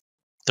like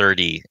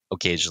 30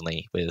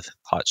 occasionally with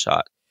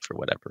Hotshot for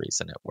whatever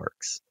reason it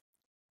works.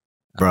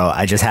 Bro,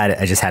 I just had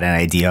an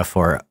idea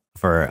for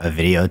a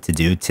video to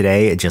do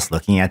today. Just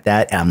looking at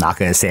that, and I'm not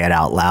going to say it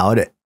out loud,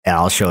 and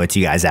I'll show it to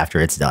you guys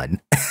after it's done.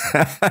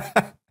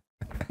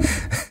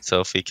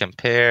 So if we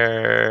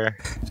compare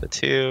the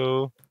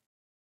two,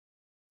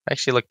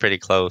 actually look pretty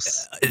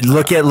close.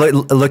 Look at what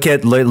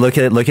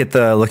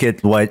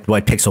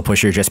Pixel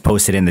Pusher just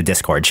posted in the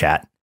Discord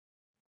chat.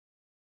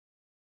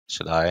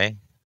 Should I?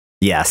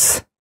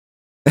 Yes.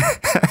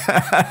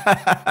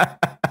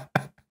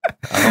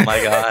 Oh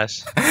my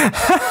gosh.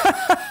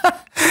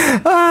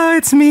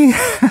 It's me.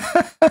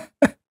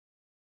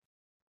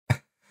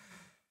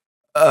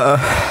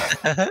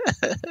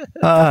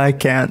 I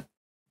can't.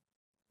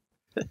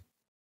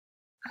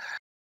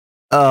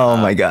 Oh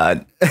my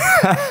God.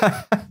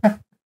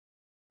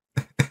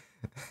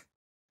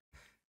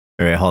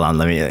 All right, hold on.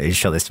 Let me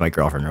show this to my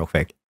girlfriend real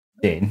quick.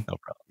 Jane. No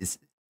problem.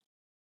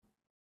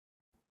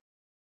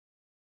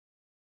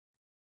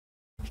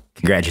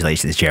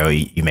 Congratulations, Joe.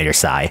 You made her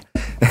sigh.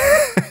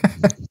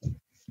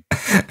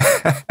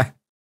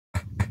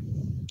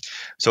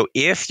 So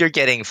if you're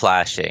getting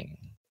flashing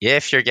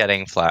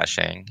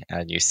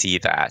and you see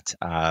that,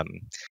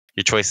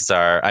 your choices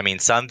are, I mean,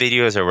 some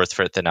videos are worse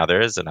for it than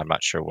others, and I'm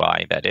not sure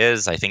why that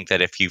is. I think that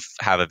if you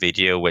have a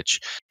video which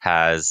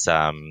has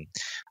a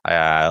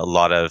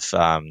lot of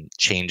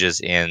changes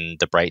in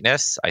the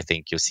brightness, I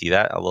think you'll see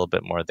that a little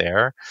bit more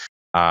there.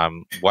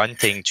 One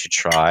thing to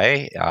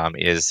try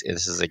is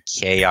this is a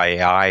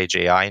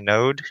KII-JI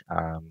node,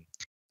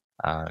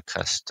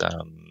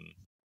 custom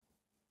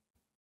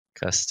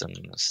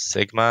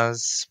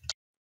sigmas.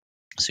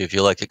 So if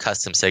you look at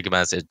custom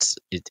sigmas,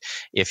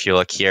 if you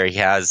look here, he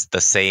has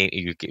the same.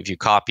 If you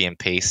copy and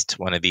paste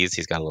one of these,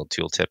 he's got a little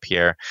tooltip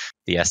here,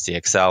 the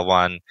SDXL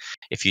one.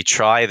 If you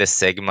try the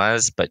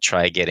sigmas, but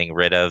try getting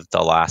rid of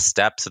the last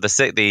step, so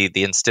the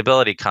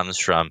instability comes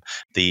from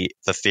the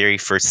very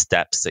first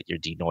steps that you're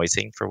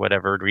denoising for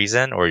whatever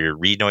reason, or you're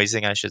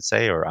renoising, I should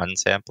say, or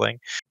unsampling.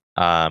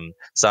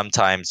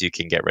 Sometimes you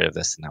can get rid of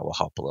this, and that will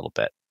help a little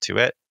bit to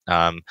it.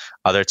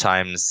 Other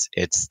times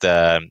it's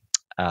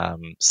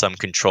some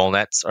control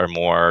nets are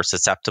more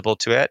susceptible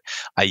to it.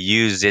 I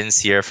use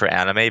Inseer for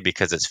anime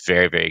because it's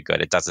very, very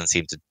good. It doesn't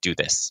seem to do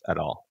this at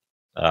all.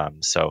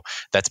 So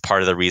that's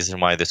part of the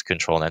reason why this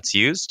control net's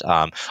used.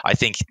 I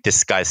think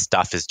this guy's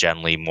stuff is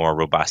generally more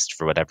robust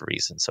for whatever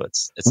reason, so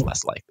it's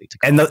less likely to.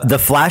 And the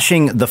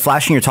flashing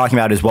you're talking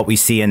about is what we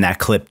see in that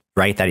clip,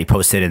 right? That he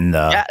posted in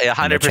the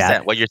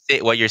 100%.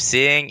 What you're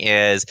seeing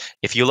is,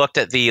 if you looked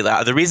at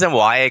the reason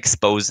why I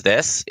expose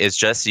this is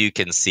just so you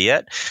can see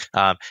it,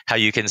 how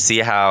you can see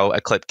how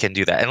a clip can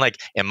do that. And like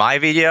in my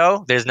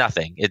video, there's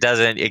nothing.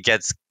 It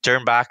gets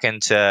turned back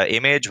into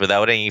image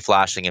without any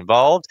flashing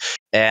involved.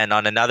 And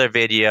on another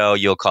video,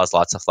 you'll cause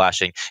lots of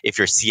flashing. If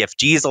your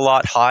CFG is a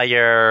lot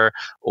higher,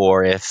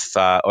 or if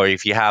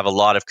you have a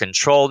lot of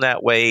control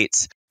net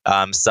weights,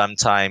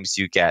 sometimes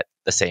you get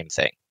the same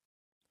thing.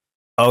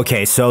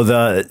 Okay,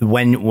 so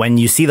when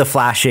you see the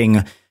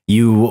flashing,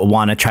 you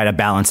want to try to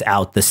balance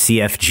out the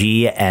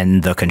CFG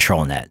and the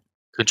control net.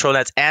 Control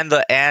nets and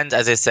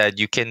as I said,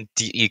 you can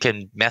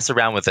mess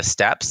around with the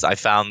steps. I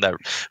found that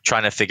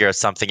trying to figure out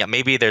something.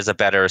 Maybe there's a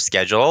better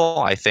schedule.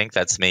 I think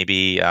that's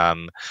maybe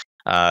custom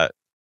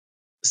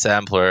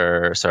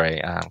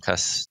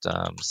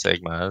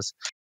sigmas.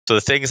 So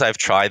the things I've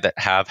tried that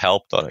have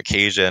helped on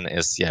occasion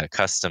is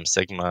custom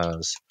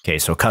sigmas. Okay,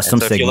 so custom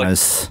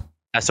sigmas.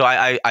 So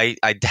I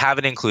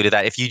haven't included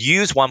that. If you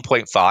use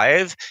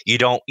 1.5,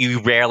 you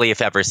rarely,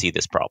 if ever, see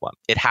this problem.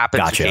 It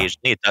happens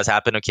occasionally. It does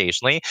happen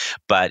occasionally.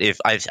 But if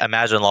I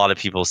imagine a lot of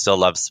people still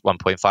love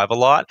 1.5 a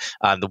lot,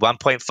 the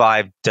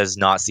 1.5 does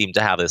not seem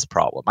to have this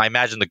problem. I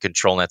imagine the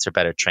control nets are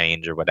better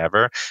trained or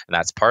whatever, and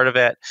that's part of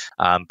it.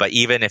 But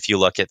even if you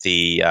look at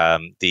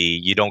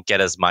you don't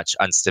get as much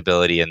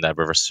instability in the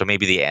reverse. So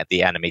maybe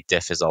the animate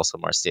diff is also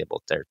more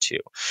stable there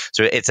too.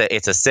 So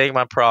it's a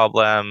sigma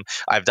problem.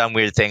 I've done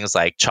weird things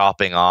like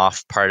chopping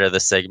off part of the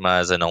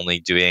sigmas and only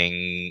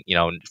doing,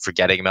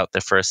 forgetting about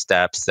the first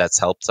steps. That's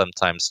helped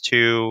sometimes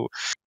too.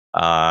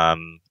 So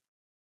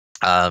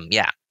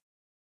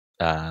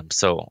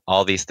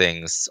all these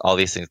things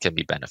can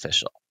be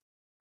beneficial.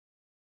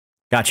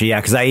 Gotcha. Yeah,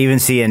 because I even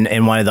see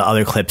in one of the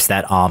other clips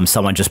that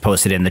someone just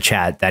posted in the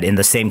chat that in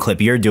the same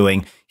clip you're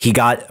doing, he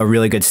got a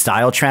really good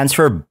style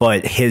transfer,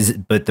 but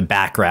the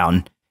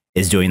background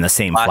is doing the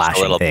same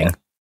flashing thing. Bit.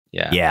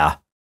 Yeah.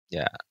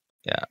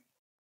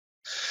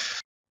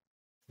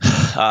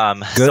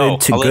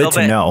 Good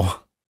to know.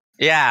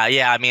 Yeah.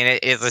 I mean,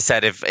 as I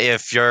said,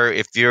 if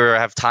you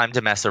have time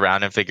to mess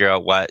around and figure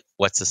out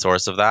what's the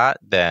source of that,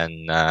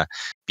 then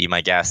be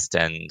my guest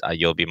and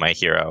you'll be my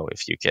hero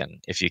if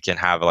you can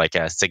have like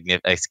a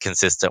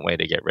consistent way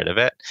to get rid of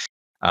it.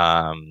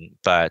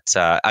 But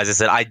as I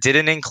said, I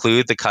didn't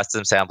include the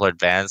custom sampler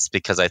advanced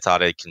because I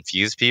thought it'd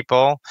confuse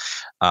people.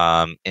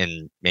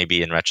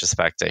 Maybe in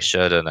retrospect I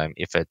should, and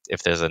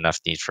if there's enough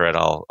need for it,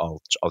 I'll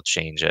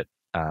change it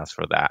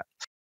for that.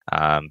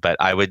 But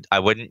I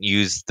wouldn't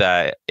use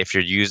if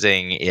you're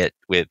using it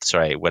with,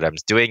 what I'm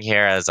doing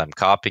here is I'm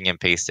copying and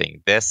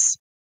pasting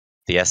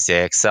the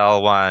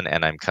SDXL one,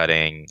 and I'm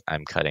cutting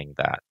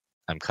that.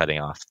 I'm cutting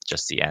off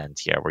just the end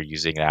here. We're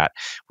using that.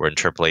 We're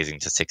interpolating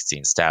to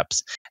 16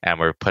 steps, and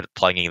we're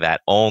plugging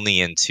that only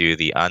into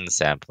the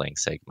unsampling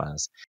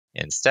sigmas.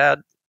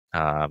 Instead,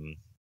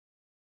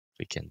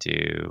 we can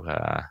do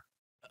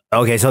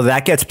Okay, so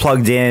that gets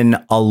plugged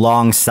in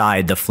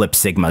alongside the flip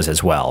sigmas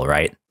as well,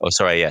 right? Oh,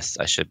 sorry. Yes,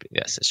 I should be.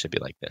 Yes, it should be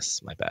like this.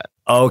 My bad.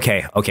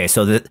 Okay, okay.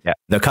 So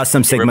the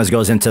custom sigmas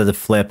goes into the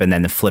flip, and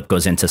then the flip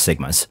goes into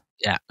sigmas.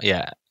 Yeah,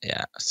 yeah,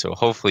 yeah. So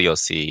hopefully you'll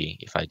see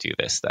if I do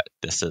this that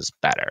this is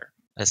better.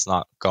 It's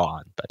not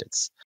gone, but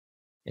it's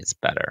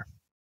better.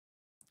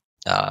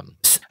 As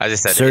I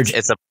said, Serge,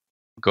 it's a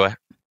go ahead.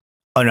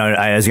 Oh no,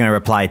 I was going to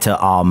reply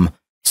to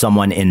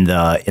someone in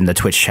the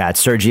Twitch chat.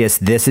 Sergius,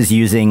 this is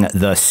using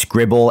the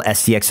Scribble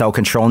SDXL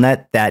control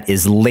net that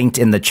is linked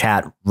in the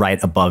chat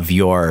right above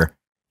your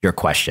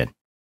question.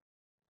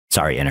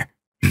 Sorry, Inner.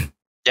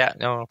 Yeah,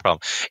 no problem.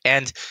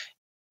 And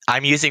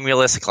I'm using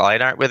realistic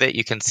line art with it.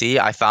 You can see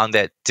I found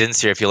that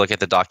Dinsier, if you look at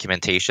the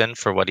documentation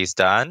for what he's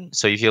done.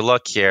 So if you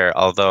look here,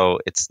 although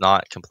it's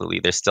not completely,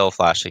 there's still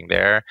flashing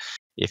there.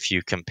 If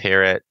you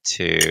compare it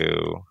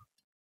to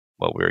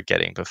what we were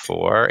getting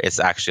before, it's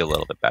actually a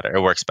little bit better.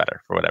 It works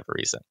better for whatever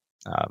reason.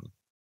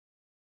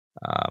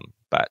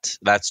 But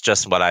that's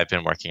just what I've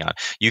been working on.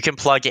 You can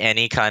plug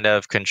any kind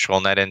of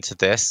control net into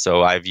this.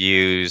 So I've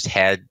used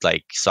head,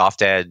 like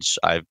soft edge.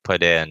 I've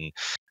put in,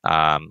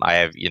 I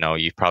have,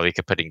 you probably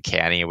could put in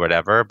canny or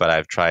whatever, but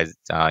I've tried,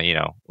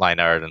 line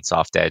art and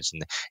soft edge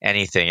and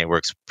anything. It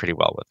works pretty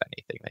well with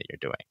anything that you're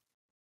doing.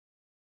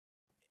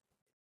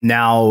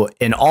 Now,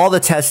 in all the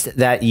tests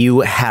that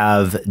you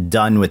have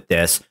done with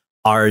this,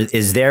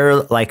 is there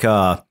like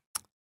a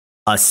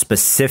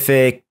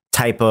specific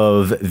type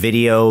of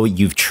video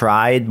you've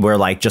tried where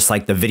just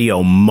the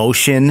video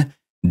motion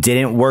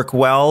didn't work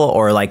well,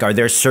 or are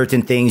there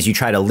certain things you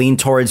try to lean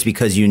towards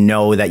because you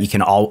know that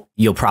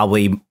you'll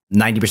probably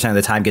 90% of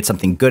the time get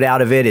something good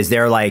out of it? Is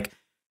there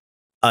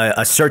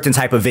a certain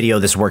type of video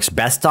this works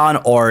best on,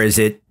 or is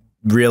it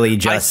really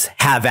just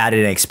have at it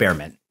and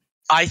experiment?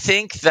 I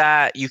think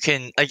that you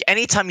can,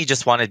 anytime you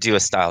just want to do a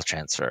style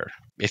transfer,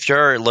 if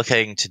you're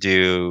looking to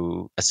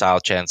do a style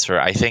transfer,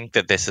 I think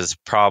that this is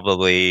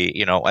probably,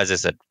 as I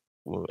said,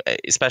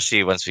 especially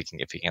if we can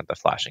get the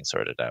flashing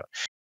sorted out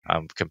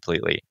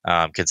completely,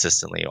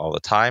 consistently all the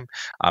time.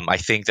 I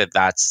think that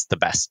that's the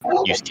best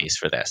use case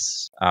for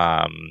this.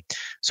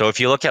 So if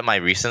you look at my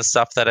recent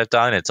stuff that I've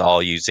done, it's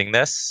all using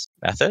this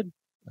method.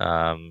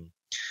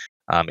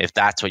 If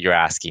that's what you're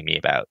asking me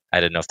about, I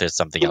don't know if there's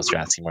something else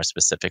you're asking more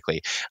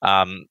specifically.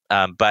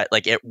 But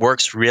it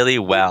works really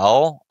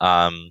well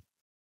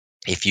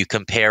if you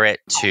compare it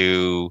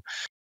to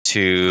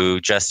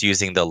just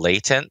using the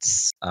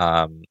latents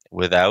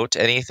without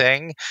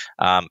anything,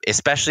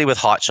 especially with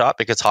Hotshot,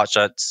 because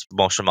Hotshot's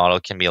motion model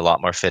can be a lot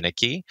more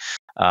finicky.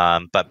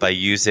 But by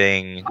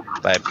using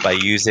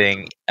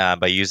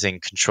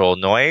control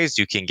noise,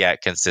 you can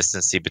get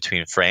consistency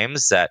between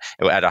frames that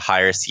at a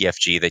higher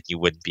CFG that you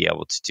wouldn't be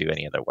able to do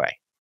any other way.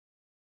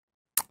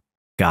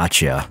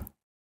 Gotcha.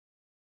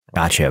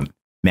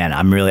 Man,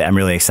 I'm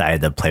really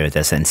excited to play with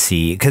this and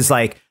see, because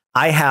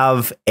I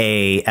have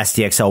a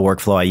SDXL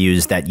workflow I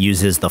use that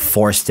uses the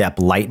 4-step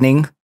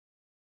lightning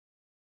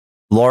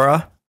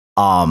LoRa.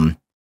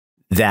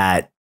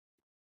 That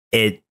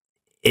it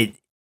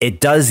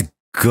does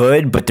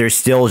good, but there's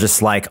still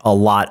just a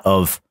lot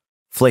of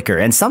flicker.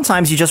 And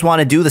sometimes you just want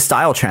to do the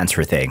style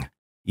transfer thing.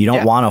 You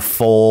don't want a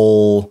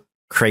full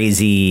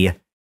crazy,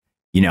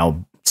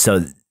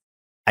 so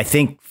I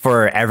think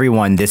for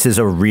everyone, this is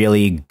a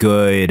really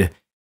good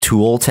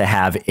tool to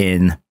have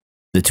in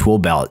the tool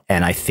belt.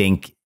 And I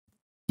think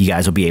you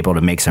guys will be able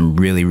to make some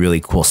really, really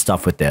cool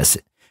stuff with this.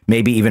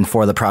 Maybe even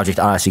for the Project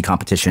Odyssey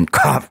competition.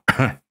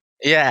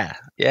 Yeah.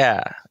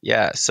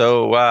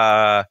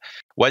 So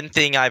one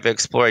thing I've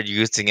explored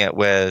using it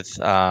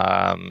with,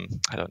 I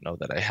don't know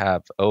that I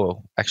have.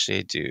 Oh, actually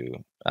I do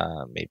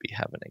maybe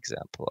have an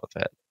example of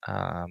it.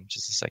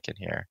 Just a second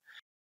here.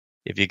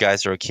 If you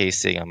guys are okay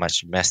seeing a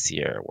much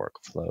messier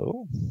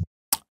workflow.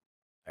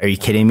 Are you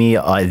kidding me?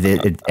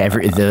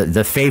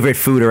 The favorite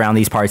food around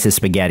these parts is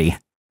spaghetti.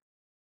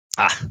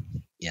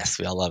 Yes,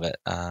 we all love it.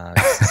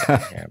 Just a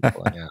second here, I'm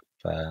pulling up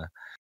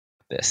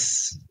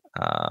this.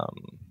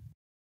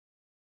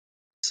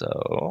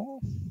 So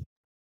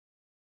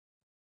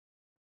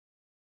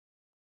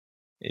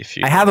if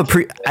you I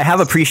have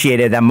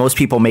appreciated that most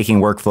people making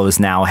workflows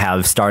now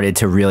have started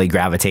to really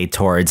gravitate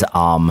towards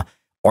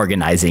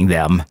organizing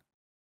them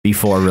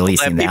before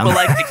releasing them. People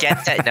like to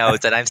get set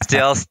nodes, and I'm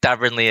still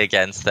stubbornly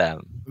against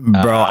them.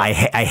 Bro, I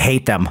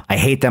hate them.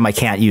 I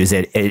can't use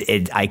it.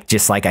 I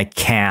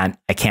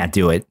can't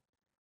do it.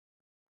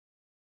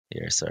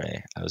 Here,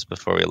 sorry. I was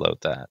before we load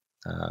that.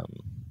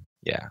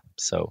 Yeah.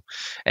 So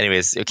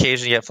anyways,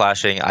 occasionally you get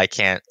flashing. I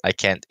can't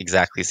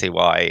exactly say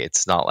why.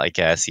 It's not like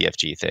a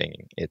CFG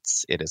thing. It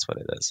is what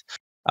it is.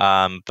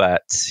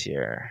 But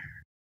here.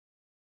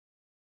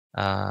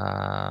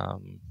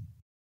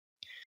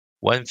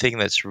 One thing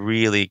that's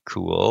really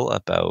cool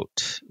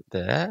about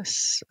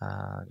this,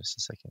 just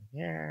a second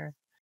here.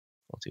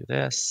 We'll do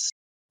this.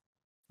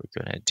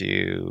 We're gonna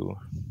do.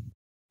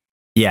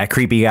 Yeah,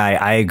 creepy guy.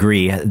 I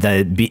agree.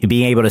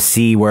 Being able to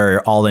see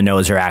where all the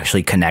nodes are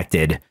actually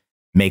connected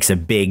makes a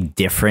big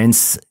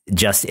difference,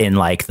 just in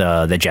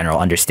the general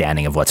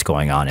understanding of what's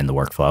going on in the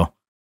workflow.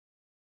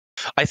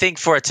 I think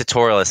for a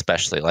tutorial,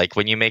 especially like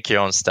when you make your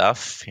own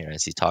stuff. Here,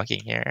 is he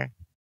talking here?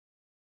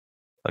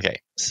 Okay,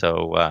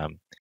 so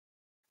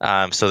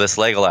this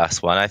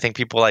Legolas one, I think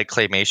people like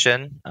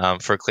claymation.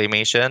 For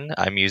claymation,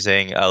 I'm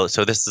using.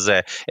 So this is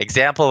a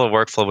example of a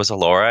workflow with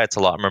Allura. It's a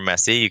lot more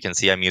messy. You can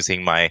see I'm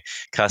using my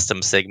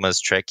custom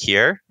Sigma's trick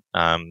here.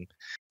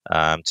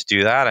 To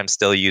do that, I'm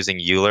still using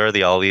Euler.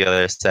 All the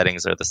other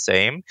settings are the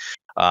same.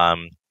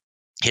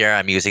 Here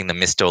I'm using the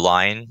Misto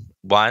line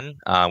one,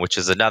 which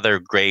is another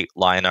great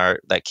line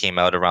art that came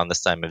out around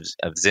this time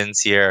of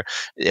Zinsier.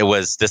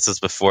 This was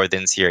before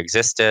Zinsier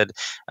existed,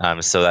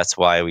 so that's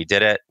why we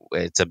did it.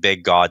 It's a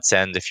big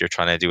godsend if you're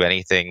trying to do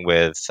anything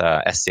with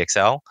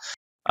SDXL.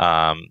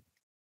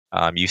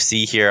 You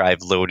see here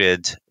I've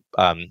loaded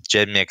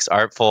GenMix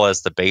Artful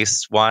as the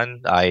base one.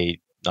 I'm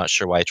not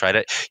sure why I tried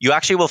it. You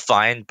actually will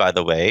find, by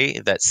the way,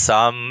 that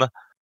some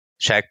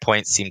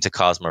checkpoints seem to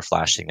cause more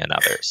flashing than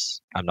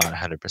others. I'm not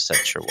 100%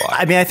 sure why.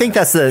 I mean, I think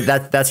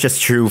that's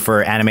just true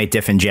for animate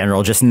diff in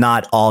general. Just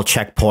not all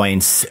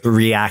checkpoints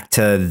react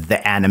to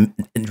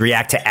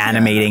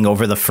animating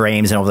over the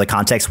frames and over the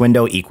context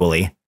window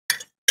equally.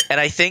 And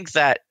I think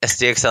that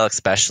SDXL,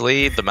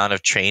 especially the amount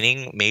of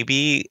training,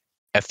 maybe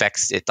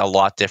affects it a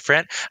lot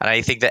different. And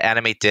I think that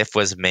animate diff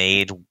was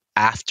made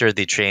after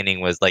the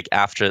training was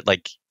after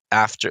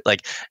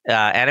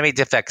animate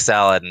diff XL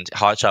and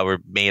Hotshot were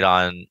made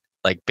on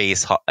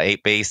base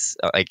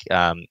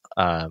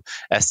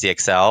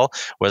SDXL,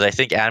 whereas I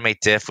think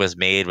animate diff was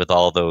made with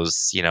all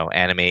those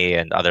anime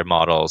and other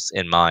models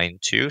in mind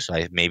too. So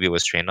maybe it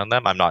was trained on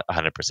them. I'm not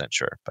 100%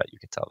 sure, but you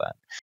can tell that.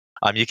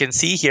 You can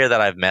see here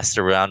that I've messed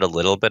around a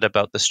little bit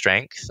about the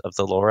strength of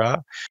the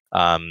LoRa.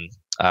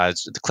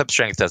 The clip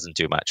strength doesn't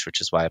do much,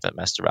 which is why I haven't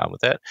messed around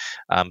with it.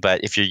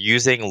 But if you're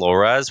using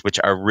LoRa's,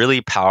 which are a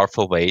really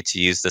powerful way to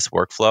use this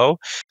workflow,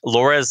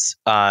 LoRa's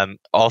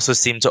also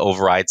seem to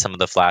override some of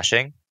the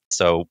flashing.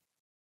 So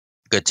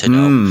good to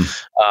know.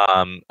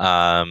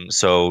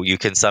 So you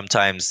can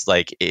sometimes,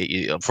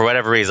 for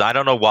whatever reason, I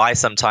don't know why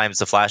sometimes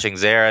the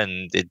flashing's there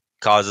and it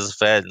causes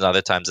fit and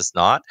other times it's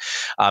not.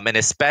 And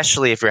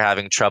especially if you're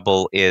having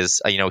trouble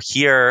is,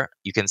 here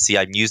you can see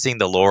I'm using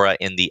the LoRa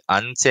in the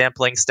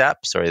unsampling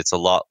step. Sorry, it's a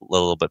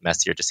little bit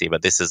messier to see,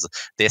 but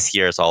this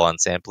here is all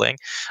unsampling.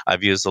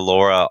 I've used the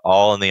LoRa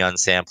all in the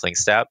unsampling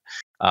step.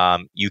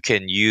 You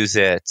can use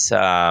it.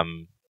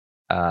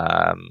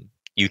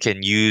 You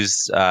could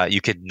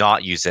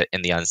not use it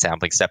in the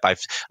unsampling step.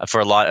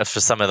 For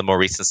some of the more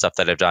recent stuff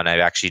that I've done,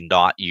 I've actually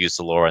not used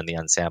the LoRa in the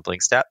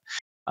unsampling step.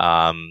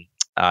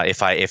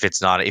 If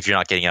you're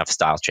not getting enough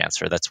style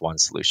transfer, that's one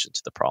solution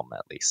to the problem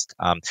at least.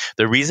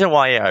 The reason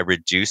why I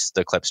reduced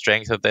the clip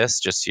strength of this,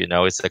 just so you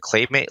know, is the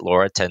Claymate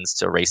LoRa tends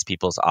to erase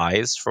people's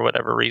eyes for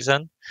whatever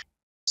reason.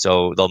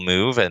 So they'll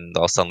move and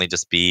they'll suddenly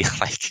just be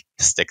like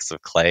sticks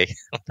of clay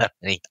without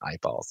any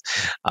eyeballs,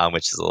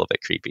 which is a little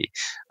bit creepy.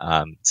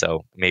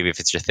 So maybe if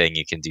it's your thing,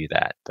 you can do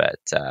that. But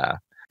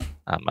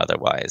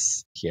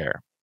otherwise,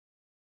 here.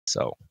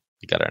 So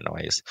you got our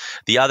noise.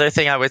 The other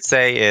thing I would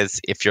say is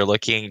if you're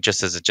looking,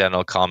 just as a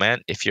general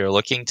comment, if you're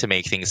looking to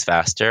make things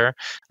faster,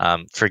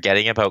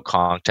 forgetting about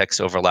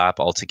context overlap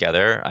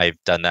altogether. I've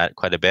done that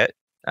quite a bit.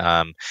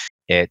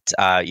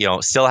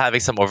 Still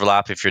having some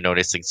overlap if you're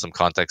noticing some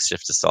context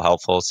shift is still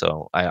helpful.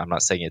 So I'm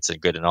not saying it's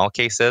good in all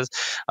cases,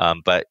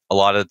 but a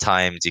lot of the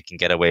times you can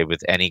get away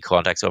with any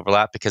context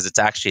overlap because it's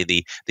actually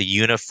the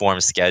uniform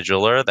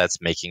scheduler that's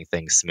making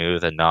things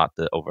smooth and not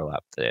the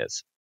overlap that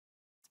is.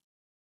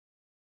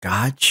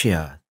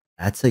 Gotcha.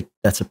 That's a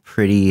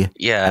pretty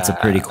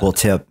cool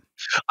tip.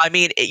 I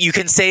mean, you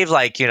can save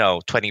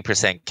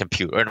 20%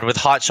 compute. And with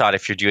Hotshot,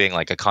 if you're doing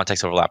a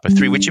context overlap of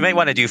 3, which you may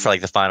want to do for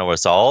the final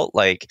result,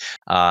 but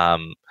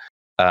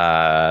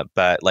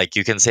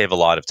you can save a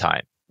lot of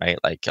time, right?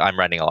 I'm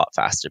running a lot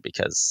faster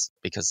because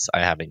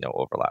I'm having no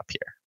overlap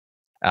here.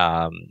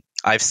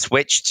 I've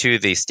switched to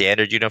the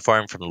standard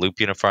uniform from the loop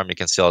uniform. You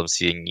can still I'm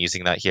seeing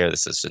using that here.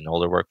 This is an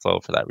older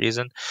workflow for that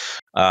reason.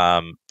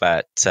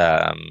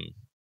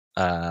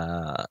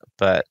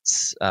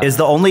 Is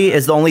the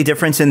only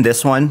difference in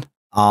this one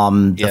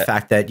the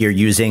fact that you're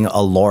using a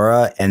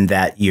LoRa and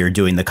that you're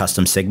doing the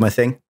custom Sigma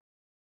thing?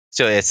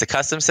 So it's a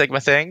custom Sigma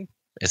thing.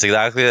 It's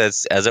exactly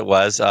as it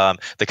was.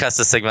 The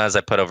custom Sigmas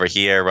I put over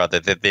here rather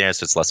than there,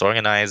 so it's less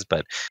organized,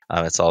 but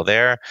it's all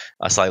there.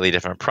 A slightly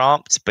different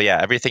prompt, but yeah,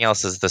 everything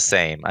else is the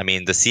same. I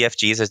mean, the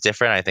CFGs is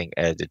different. I think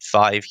I did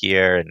 5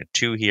 here and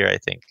 2 here. I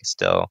think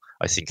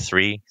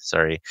 3.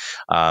 Sorry.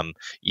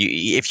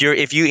 If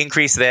you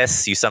increase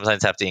this, you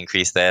sometimes have to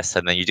increase this,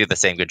 and then you do the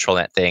same control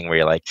net thing where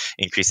you're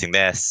increasing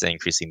this and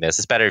increasing this.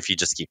 It's better if you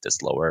just keep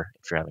this lower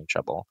if you're having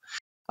trouble.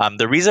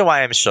 The reason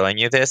why I'm showing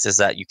you this is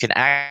that you can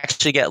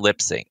actually get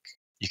lip sync.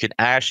 You can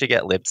actually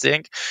get lip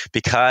sync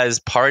because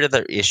part of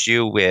the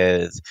issue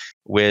with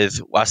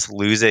us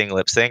losing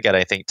lip sync, and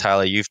I think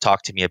Tyler, you've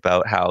talked to me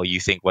about how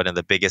you think one of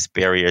the biggest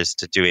barriers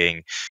to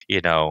doing,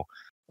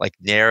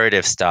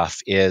 narrative stuff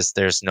is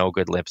there's no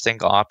good lip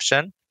sync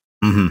option.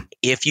 Mm-hmm.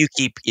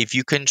 If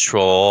you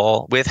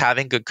control with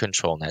having good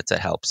control nets, it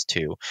helps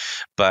too.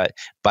 But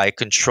by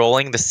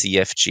controlling the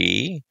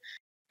CFG,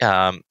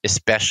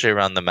 especially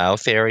around the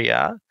mouth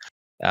area.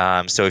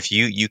 So if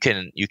you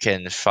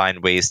can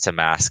find ways to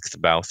mask the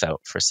mouth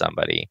out for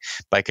somebody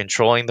by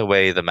controlling the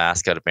way the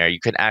mask out of mirror, you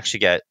can actually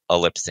get a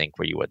lip sync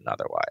where you wouldn't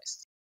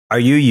otherwise. Are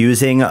you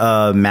using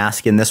a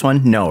mask in this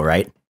one? No,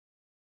 right?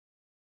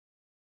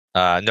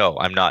 No,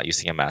 I'm not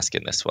using a mask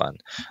in this one.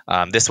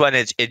 This one,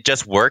 it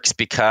just works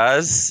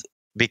because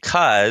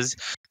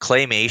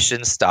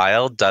claymation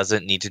style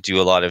doesn't need to do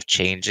a lot of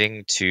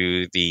changing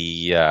to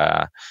the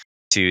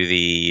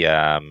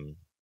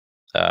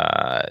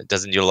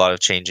doesn't do a lot of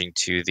changing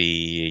to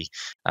the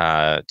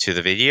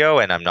video,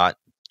 and I'm not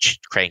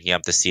cranking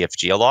up the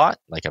CFG a lot.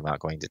 Like I'm not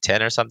going to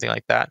 10 or something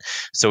like that,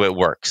 so it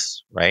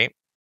works, right?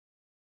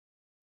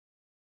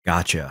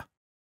 Gotcha.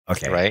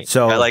 Okay. Right.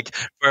 So like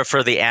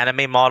for the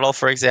anime model,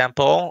 for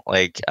example,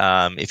 like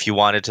if you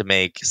wanted to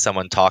make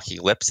someone talking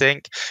lip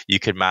sync, you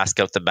could mask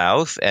out the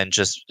mouth and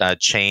just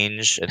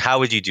change. And how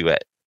would you do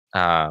it?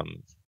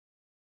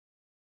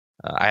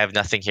 I have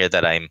nothing here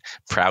that I'm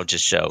proud to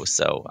show,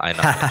 so I'm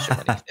not going to show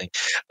anything.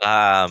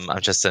 I'm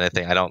just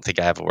anything. I don't think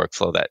I have a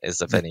workflow that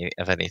is of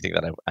anything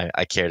that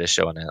I care to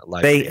show in a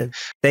live stream.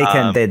 They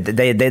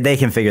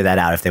can figure that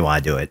out if they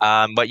want to do it.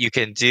 What you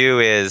can do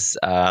is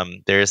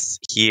there's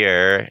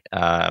here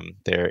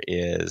there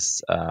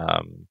is I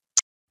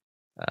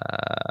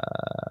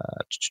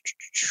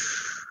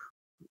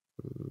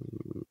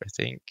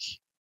think.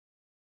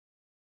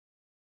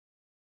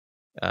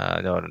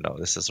 No,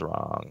 this is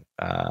wrong.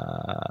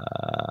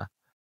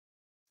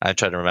 I'm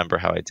trying to remember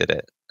how I did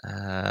it.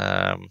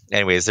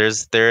 Anyways,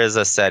 there is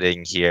a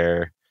setting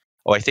here.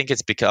 Oh, I think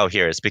it's because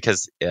here it's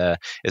because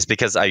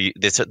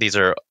these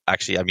are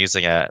actually I'm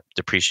using a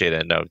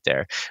depreciated node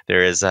there.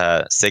 There is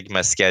a Sigma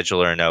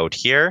scheduler node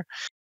here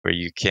where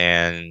you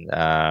can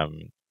add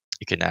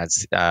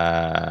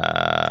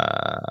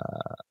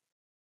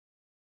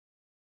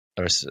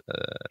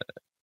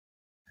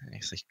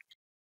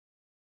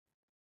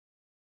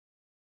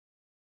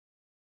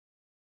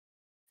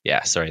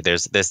yeah, sorry.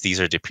 These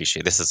are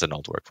depreciated. This is an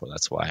old workflow.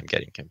 That's why I'm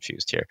getting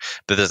confused here.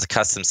 But there's a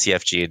custom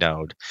CFG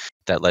node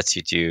that lets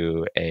you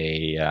do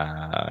a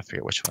I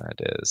forget which one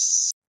it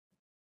is.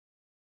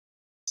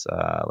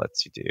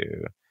 Lets you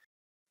do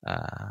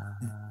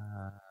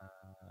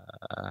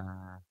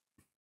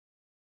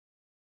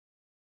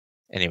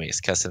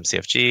anyways, custom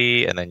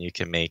CFG, and then you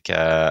can make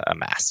a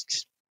mask.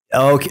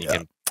 Okay. You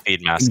can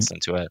feed masks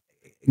into it.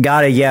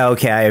 Got it. Yeah.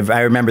 Okay.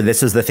 I remember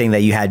this is the thing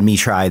that you had me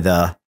try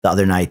the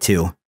other night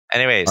too.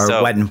 Anyway,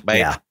 so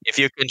if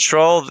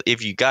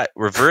you got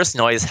reverse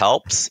noise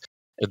helps,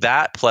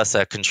 that plus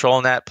a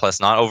control net plus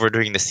not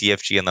overdoing the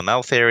CFG in the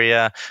mouth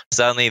area,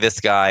 suddenly this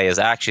guy is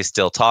actually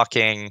still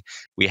talking.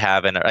 We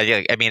have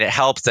I mean, it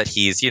helps that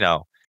he's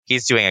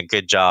doing a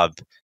good job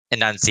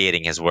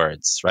enunciating his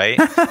words, right?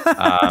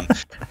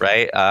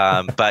 Right.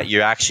 But you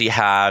actually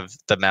have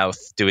the mouth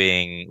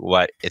doing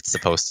what it's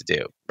supposed to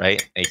do,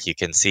 right? Like you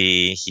can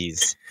see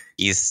he's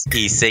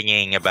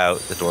singing about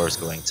the doors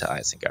going to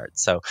Isengard.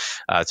 So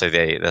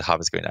the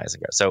hobbit's going to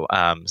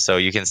Isengard. So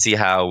you can see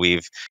how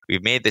we've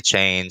made the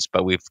change,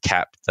 but we've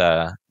kept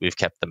the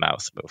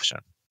mouth motion.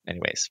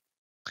 Anyways,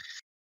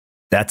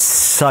 that's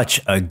such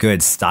a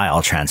good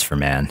style transfer,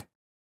 man.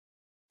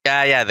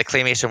 Yeah, the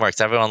claymation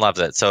works. Everyone loves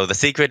it. So the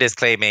secret is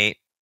claymate.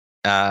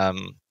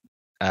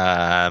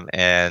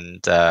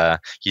 And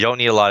you don't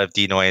need a lot of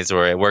denoise,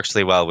 or it works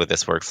really well with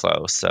this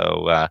workflow.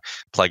 So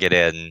plug it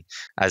in.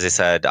 As I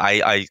said,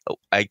 I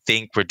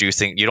think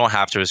reducing, you don't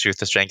have to reduce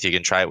the strength. You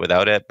can try it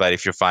without it. But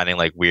if you're finding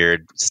like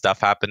weird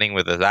stuff happening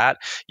with that,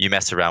 you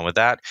mess around with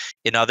that.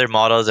 In other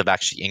models, I've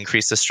actually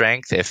increased the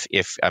strength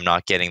if I'm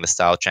not getting the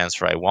style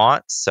transfer I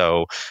want.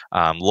 So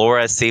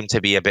LoRa seem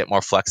to be a bit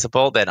more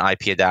flexible than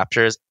IP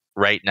adapters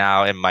right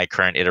now in my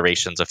current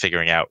iterations of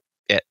figuring out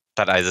it.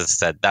 But as I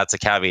said, that's a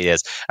caveat,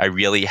 is I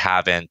really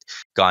haven't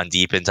gone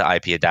deep into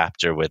IP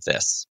adapter with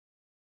this.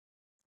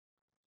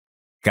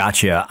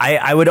 Gotcha.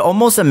 I would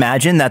almost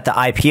imagine that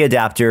the IP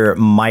adapter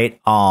might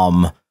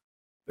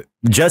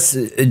just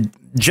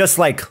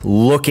like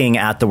looking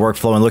at the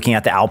workflow and looking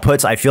at the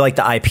outputs, I feel like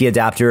the IP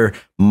adapter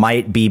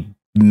might be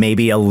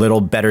maybe a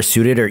little better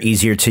suited or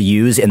easier to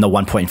use in the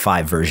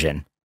 1.5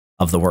 version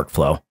of the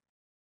workflow.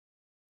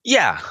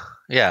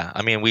 Yeah,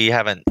 I mean, we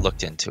haven't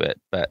looked into it,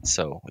 but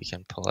so we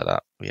can pull it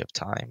up. We have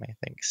time, I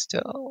think,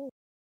 still.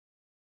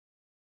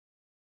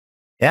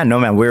 Yeah, no,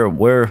 man, we're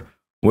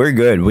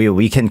good.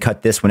 We can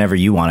cut this whenever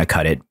you want to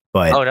cut it.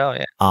 But oh no,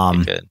 yeah,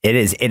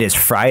 it is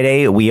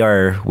Friday.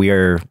 We're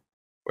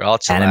all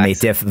anime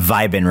diff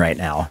vibing right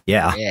now.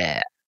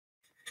 Yeah.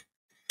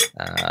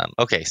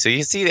 Okay, so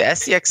you see the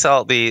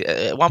SDXL, the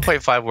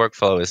 1.5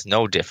 workflow is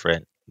no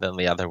different than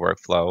the other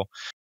workflow.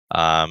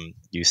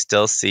 You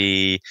still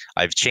see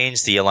I've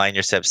changed the align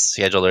your steps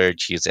scheduler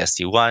to use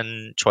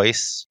SD1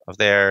 choice of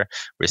there.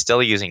 We're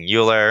still using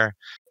Euler.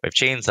 We've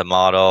changed the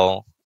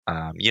model.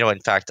 In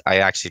fact, I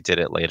actually did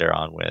it later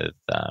on with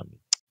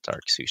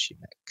Dark Sushi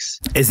Mix.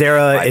 Is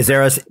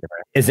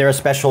there a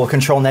special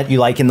control net you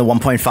like in the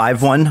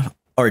 1.5 one?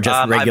 or just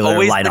I've regular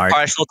always line been art?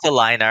 partial to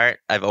line art.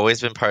 I've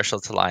always been partial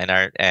to line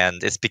art,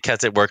 and it's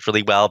because it worked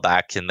really well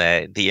back in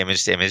the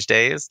image to image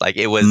days. Like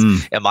it was,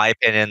 Mm. in my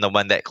opinion, the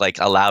one that like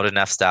allowed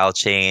enough style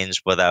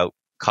change without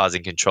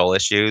causing control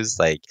issues.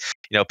 Like,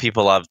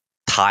 people love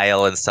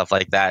tile and stuff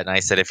like that, and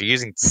I said if you're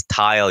using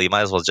tile, you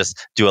might as well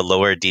just do a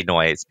lower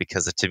denoise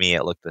because to me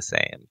it looked the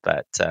same.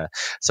 But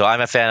so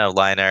I'm a fan of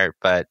line art,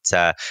 but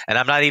and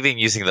I'm not even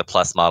using the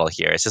plus model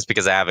here. It's just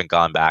because I haven't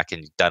gone back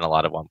and done a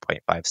lot of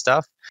 1.5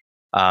 stuff.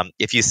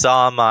 If you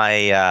saw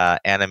my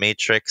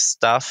animatrix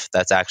stuff,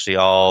 that's actually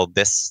all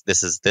this.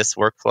 This is this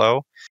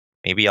workflow.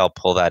 Maybe I'll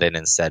pull that in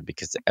instead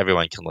because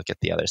everyone can look at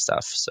the other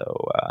stuff. So,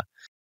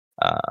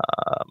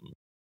 um,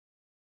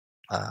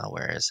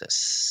 where is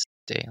this?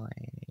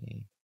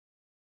 Daily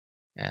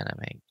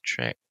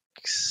animatrix.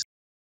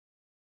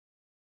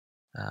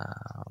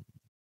 Um,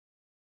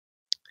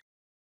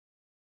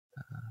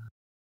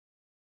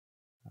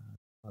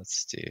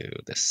 let's do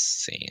this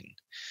scene.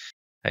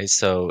 Right,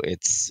 so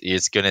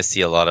it's going to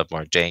see a lot of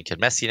more jank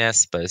and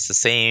messiness, but it's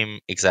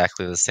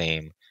exactly the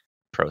same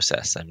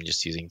process. I'm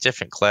just using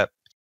different clip.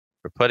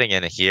 We're putting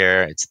in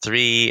here, it's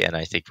 3, and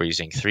I think we're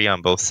using 3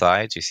 on both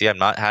sides. You see, I'm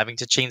not having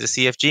to change the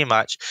CFG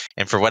much,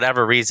 and for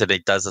whatever reason,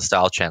 it does the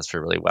style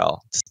transfer really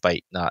well,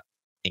 despite not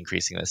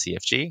increasing the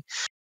CFG.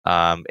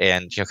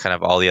 And kind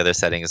of all the other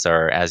settings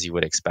are as you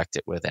would expect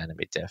it with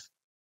Animate Diff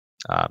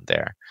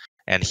there.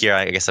 And here,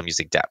 I guess I'm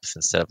using depth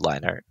instead of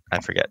line art.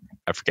 I forget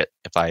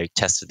if I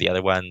tested the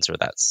other ones or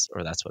that's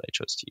what I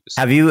chose to use.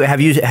 Have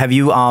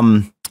you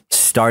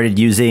started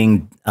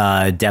using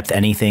depth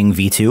anything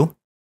V2?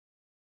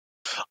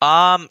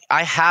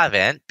 I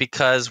haven't,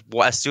 because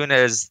as soon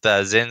as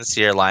the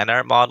Zinseer line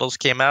art models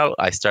came out,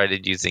 I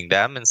started using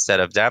them instead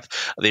of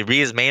depth. The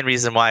main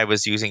reason why I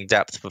was using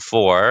depth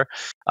before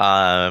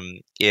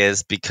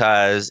is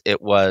because it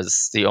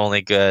was the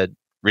only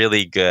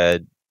really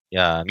good.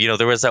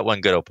 There was that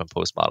one good open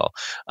post model,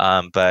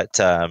 but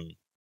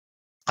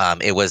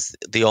it was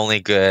the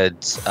only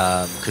good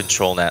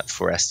control net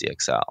for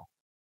SDXL.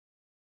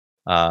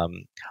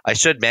 I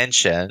should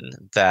mention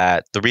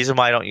that the reason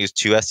why I don't use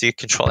 2 SD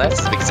control nets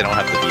is because I don't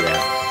have the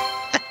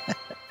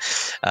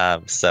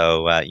VRAM.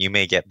 So you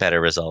may get better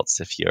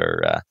results if you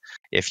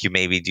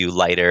maybe do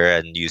lighter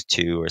and use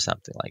 2 or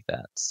something like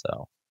that.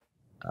 So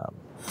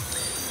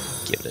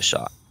give it a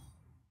shot.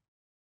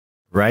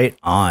 Right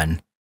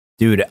on,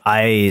 dude.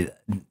 I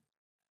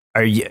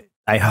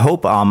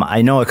hope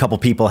I know a couple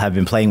people have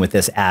been playing with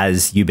this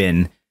as you've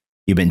been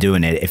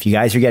doing it. If you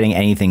guys are getting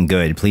anything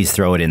good, please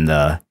throw it in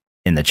the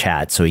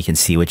chat so we can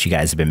see what you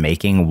guys have been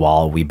making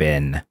while we've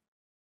been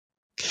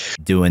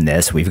doing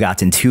this. We've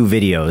gotten 2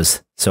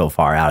 videos so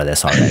far out of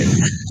this already.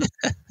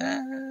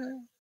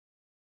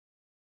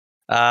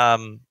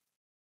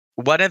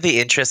 One of the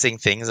interesting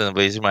things, and the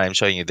reason why I'm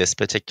showing you this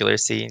particular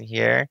scene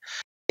here,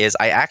 is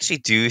I actually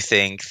do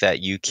think that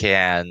you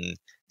can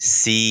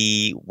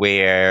see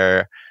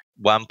where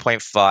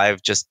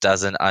 1.5 just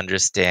doesn't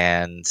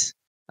understand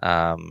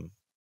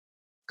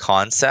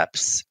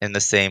concepts in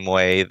the same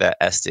way that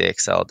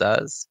SDXL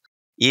does.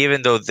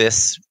 Even though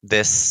this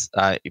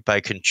by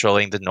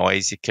controlling the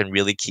noise, you can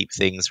really keep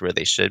things where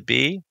they should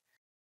be.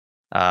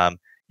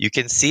 You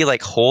can see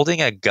like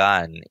holding a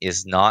gun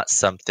is not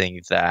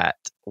something that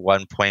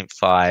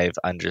 1.5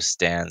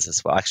 understands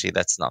as well. Actually,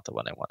 that's not the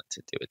one I wanted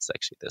to do. It's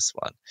actually this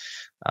one.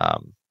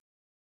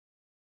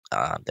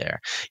 There.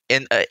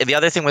 And the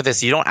other thing with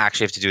this, you don't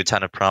actually have to do a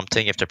ton of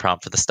prompting. You have to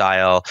prompt for the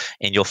style,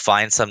 and you'll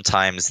find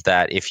sometimes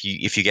that if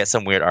you get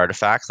some weird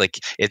artifact, like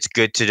it's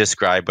good to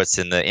describe what's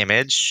in the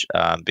image,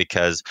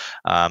 because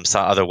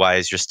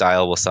otherwise your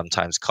style will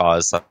sometimes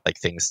cause like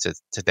things to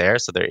there.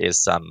 So there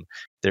is some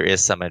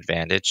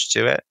advantage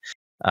to it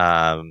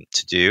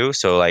to do.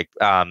 So like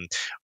I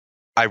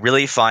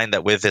really find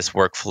that with this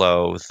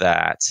workflow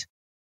that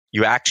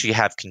you actually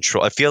have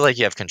control. I feel like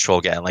you have control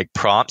again. Like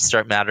prompts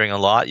start mattering a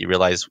lot. You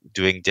realize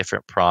doing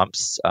different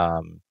prompts,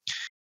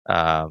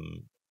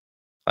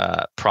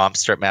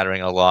 prompts start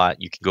mattering a lot.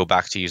 You can go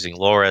back to using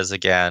LoRa's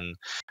again.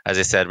 As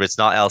I said, it's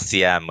not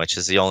LCM, which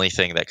is the only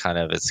thing that kind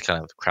of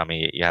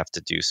crummy. You have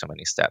to do so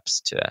many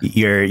steps to.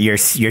 You're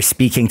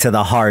speaking to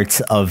the heart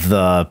of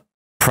the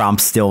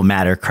prompts still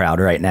matter crowd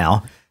right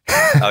now.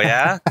 Oh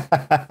yeah?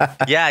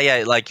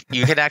 Yeah. Like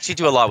you can actually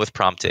do a lot with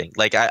prompting.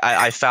 Like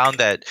I found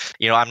that,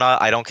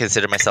 I don't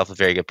consider myself a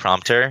very good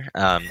prompter.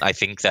 I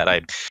think that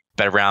I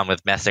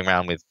messing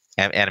around with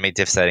animate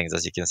diff settings,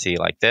 as you can see,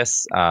 like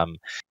this. But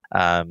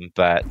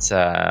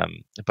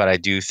I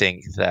do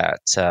think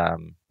that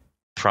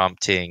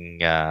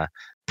prompting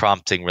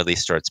really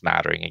starts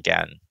mattering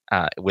again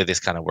with this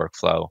kind of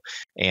workflow.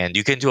 And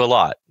you can do a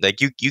lot.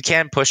 Like you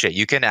can push it.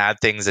 You can add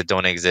things that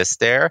don't exist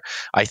there.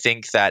 I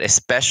think that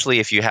especially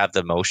if you have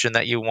the motion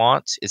that you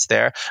want, it's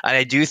there. And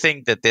I do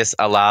think that this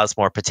allows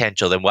more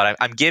potential than what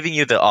I'm giving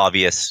you the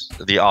obvious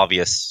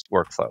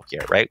workflow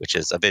here, right? Which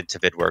is a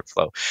vid-to-vid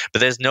workflow. But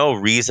there's no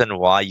reason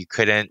why you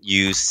couldn't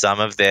use some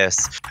of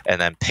this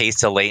and then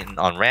paste a latent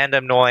on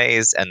random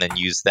noise and then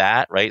use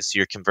that, right? So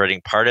you're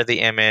converting part of the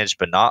image,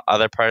 but not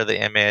other part of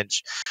the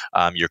image.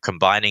 You're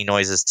combining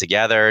noises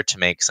together to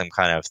make some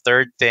kind of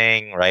third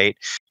thing, right?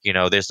 You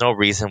know, there's no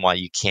reason why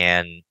you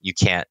can't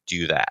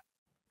do that.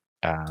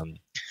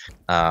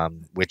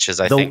 Which is,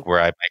 I think,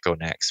 where I might go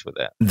next with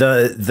it.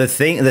 The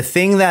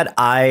thing that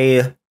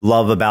I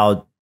love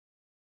about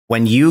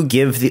when you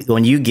give these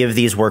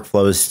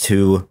workflows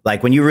to,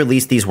 like, when you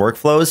release these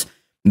workflows,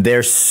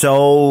 they're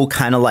so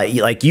kind of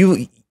like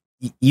you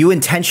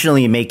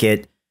intentionally make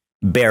it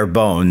bare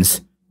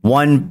bones.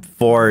 One,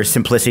 for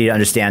simplicity to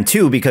understand.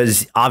 Two,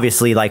 because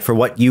obviously, like, for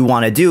what you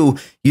want to do,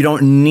 you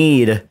don't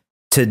need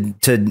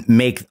to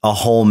make a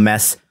whole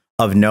mess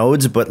of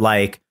nodes. But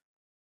like,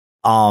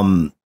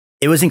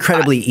 it was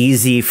incredibly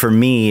easy for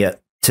me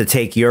to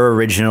take your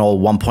original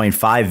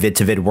 1.5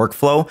 vid-to-vid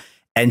workflow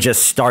and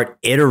just start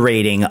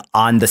iterating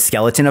on the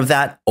skeleton of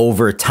that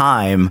over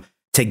time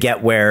to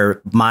get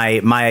where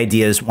my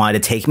ideas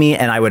wanted to take me.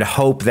 And I would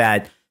hope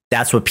that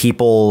that's what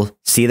people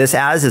see this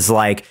as, is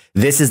like,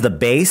 this is the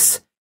base.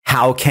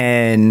 How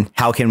can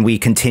we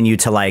continue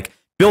to like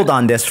build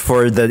on this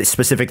for the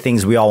specific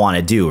things we all want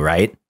to do,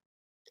 right?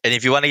 And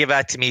if you want to get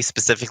back to me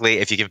specifically,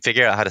 if you can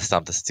figure out how to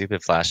stop the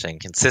stupid flashing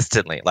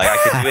consistently, like I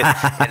can do it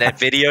in a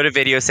video to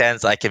video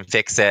sense, I can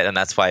fix it. And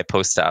that's why I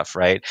post stuff,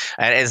 right?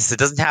 And it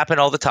doesn't happen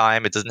all the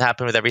time. It doesn't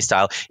happen with every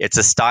style. It's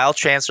a style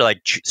transfer,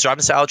 like some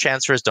style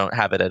transfers don't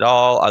have it at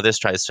all. Other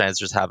style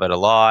transfers have it a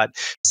lot.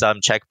 Some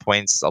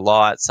checkpoints a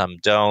lot, some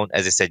don't.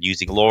 As I said,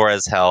 using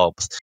LoRa's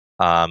helps.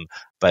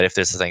 But if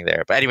there's something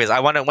there, but anyways,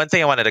 one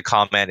thing I wanted to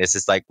comment is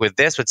just like with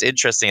this, what's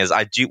interesting is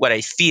I do what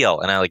I feel,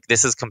 and I like,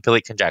 this is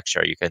complete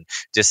conjecture. You can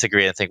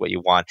disagree and think what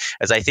you want.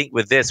 As I think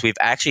with this, we've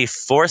actually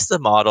forced the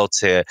model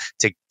to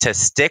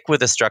stick with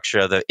the structure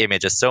of the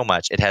images so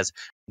much. It has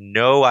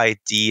no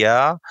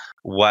idea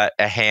what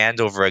a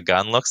hand over a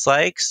gun looks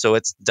like, so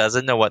it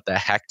doesn't know what the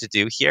heck to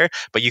do here.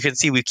 But you can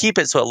see we keep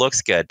it so it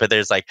looks good, but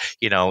there's like,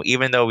 you know,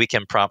 even though we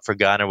can prompt for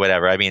gun or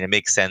whatever, I mean, it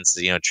makes sense,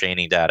 you know,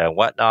 training data and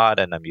whatnot,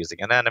 and I'm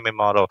using an anime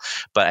model.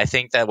 But I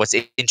think that what's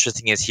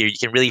interesting is here you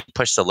can really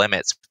push the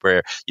limits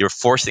where you're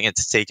forcing it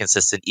to stay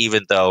consistent,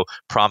 even though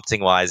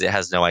prompting wise it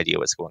has no idea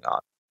what's going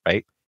on,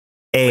 right?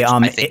 Hey,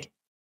 I think,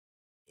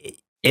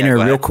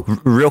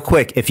 real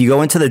quick, if you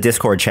go into the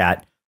Discord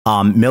chat,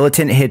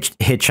 Militant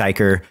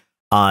Hitchhiker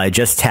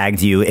just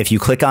tagged you. If you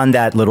click on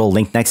that little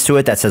link next to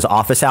it that says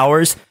office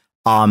hours,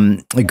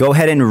 go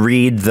ahead and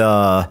read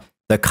the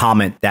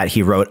comment that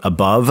he wrote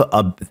above.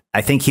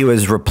 I think he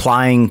was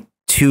replying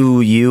to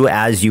you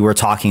as you were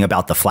talking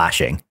about the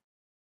flashing.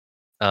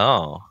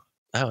 Oh,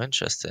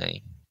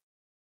 interesting.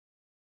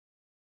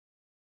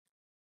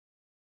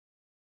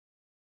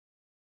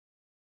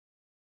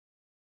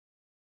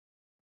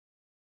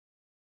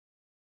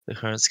 The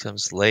occurrence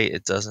comes late.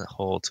 It doesn't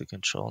hold to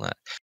control that.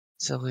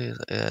 Simply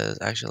is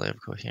actually layer of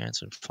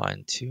coherence and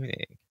fine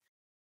tuning.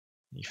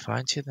 You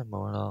fine tune the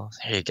model.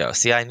 There you go.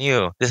 See, I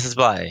knew this is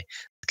why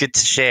it's good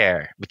to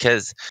share,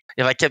 because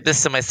if I kept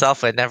this to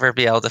myself, I'd never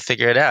be able to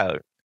figure it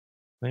out.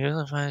 When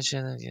you're fine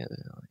tuning, use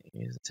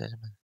the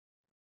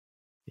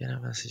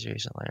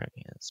situation layer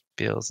against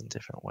builds in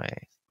different ways.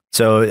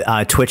 So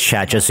Twitch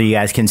chat, just so you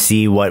guys can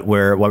see what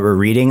we're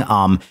reading.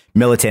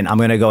 Militant, I'm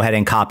gonna go ahead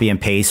and copy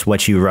and paste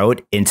what you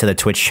wrote into the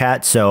Twitch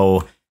chat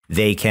so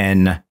they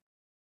can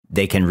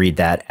read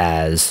that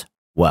as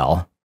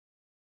well.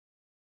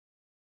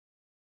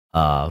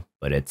 But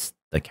it's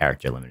the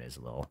character limit is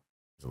a little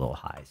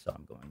high, so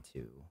I'm going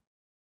to.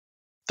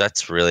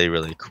 That's really,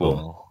 really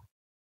cool.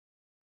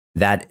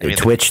 That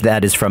Twitch,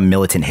 that is from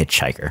Militant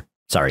Hitchhiker.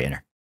 Sorry,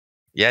 Inner.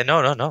 Yeah,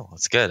 no,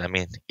 it's good. I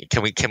mean,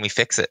 can we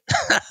fix it?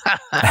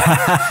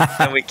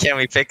 can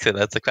we fix it?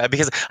 That's like,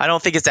 because I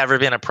don't think it's ever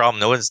been a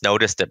problem. No one's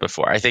noticed it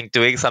before. I think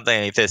doing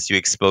something like this, you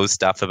expose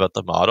stuff about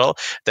the model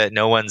that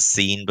no one's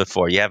seen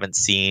before.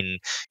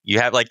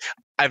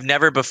 I've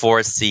never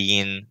before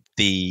seen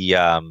the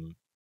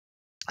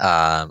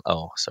I've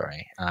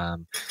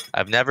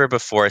never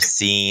before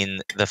seen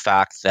the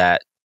fact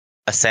that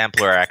a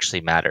sampler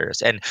actually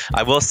matters. And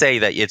I will say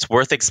that it's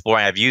worth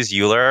exploring. I've used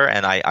Euler,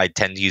 and I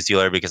tend to use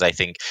Euler because I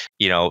think,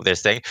 you know,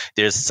 there's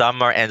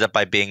some are end up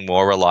by being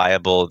more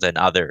reliable than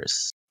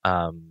others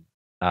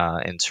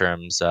in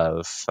terms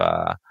of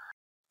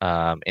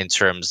more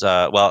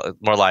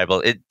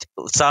reliable.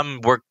 Some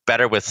work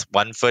better with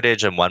one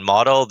footage and one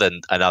model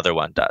than another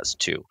one does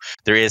too.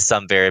 There is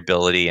some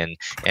variability, and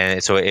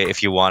so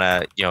if you want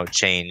to, you know,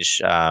 change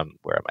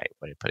what am I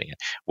putting it?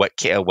 What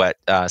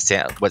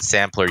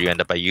sampler you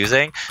end up by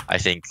using, I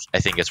think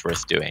it's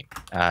worth doing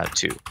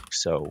too.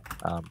 So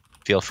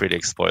feel free to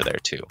explore there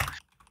too.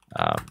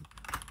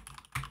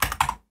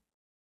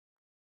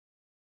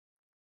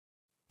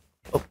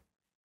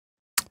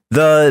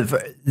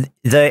 the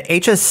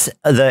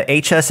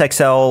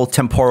HSXL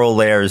temporal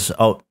layers.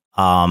 Oh,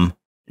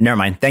 never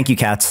mind. Thank you,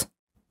 Cats.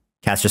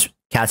 Cats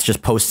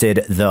just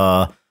posted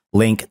the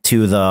link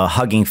to the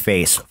Hugging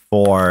Face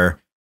for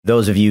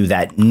those of you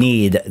that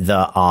need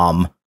the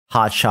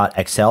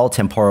Hotshot XL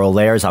temporal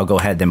layers. I'll go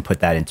ahead and put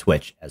that in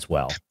Twitch as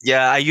well.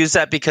 Yeah, I use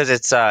that because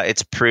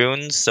it's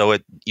pruned, so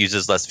it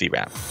uses less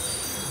VRAM.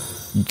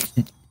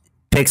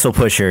 Pixel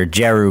Pusher,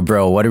 Jeru,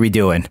 bro, what are we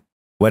doing?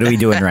 What are we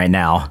doing right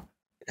now?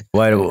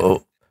 What are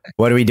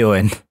we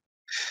doing?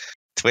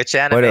 Twitch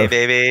anime,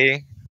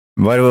 baby.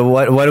 What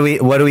are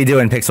we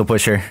doing, Pixel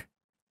Pusher?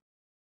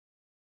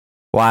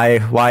 Why?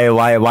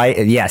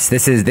 Yes,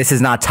 this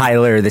is not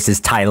Tyler. This is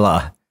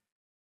Tyla.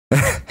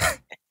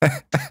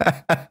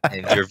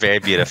 And you're very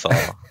beautiful.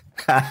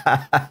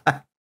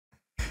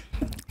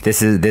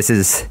 This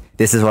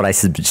is what I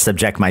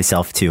subject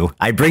myself to.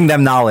 I bring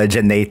them knowledge,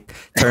 and they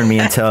turn me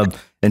into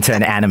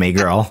an anime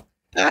girl.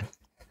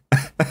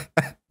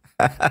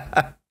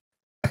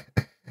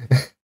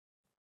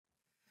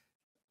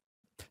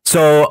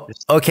 So,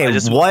 okay,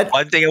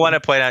 one thing I want to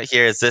point out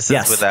here is this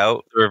is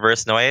without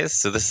reverse noise,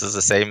 so this is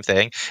the same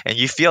thing, and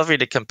you feel free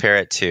to compare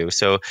it too.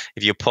 So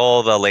if you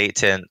pull the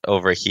latent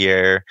over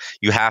here,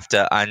 you have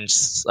to add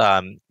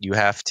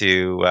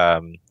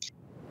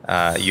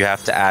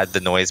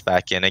the noise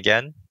back in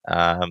again.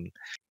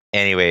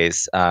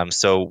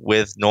 So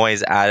with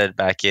noise added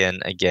back in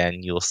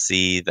again, you'll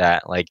see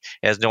that like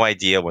it has no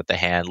idea what the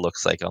hand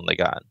looks like on the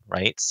gun,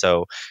 right?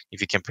 So if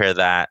you compare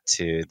that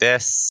to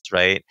this,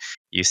 right,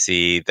 you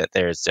see that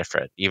there's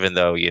different, even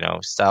though, you know,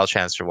 style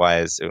transfer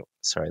wise,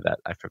 sorry that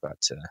I forgot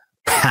to,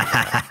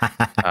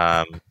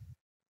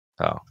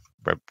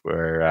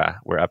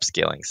 we're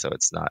upscaling, so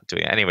it's not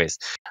doing it. Anyways,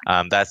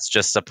 that's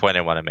just a point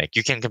I want to make.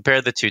 You can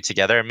compare the two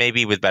together.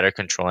 Maybe with better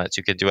control nets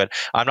you could do it.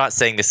 I'm not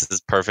saying this is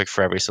perfect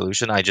for every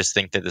solution. I just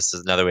think that this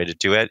is another way to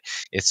do it.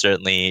 It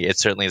certainly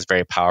is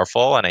very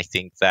powerful, and I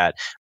think that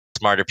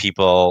smarter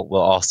people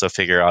will also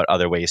figure out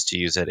other ways to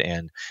use it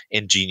and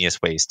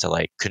ingenious ways to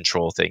like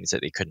control things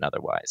that they couldn't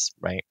otherwise,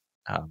 right?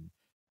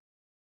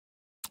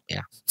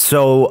 Yeah.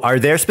 So are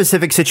there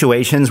specific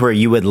situations where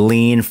you would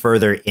lean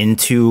further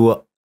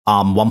into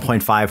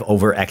 1.5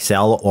 over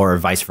XL or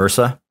vice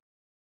versa?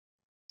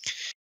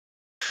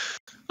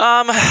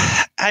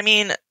 I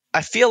mean,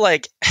 I feel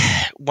like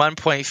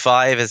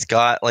 1.5 has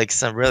got like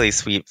some really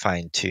sweet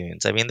fine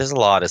tunes. I mean, there's a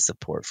lot of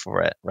support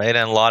for it, right?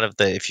 And a lot of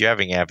if you're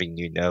having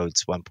new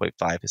nodes,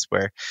 1.5 is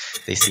where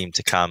they seem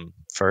to come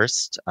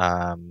first.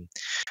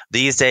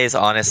 These days,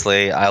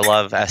 honestly, I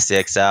love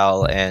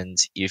SDXL, and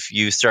if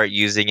you start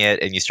using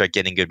it and you start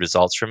getting good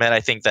results from it,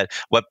 I think that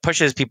what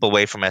pushes people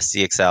away from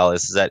SDXL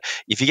is that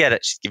if you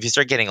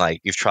start getting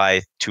like you've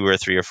tried 2 or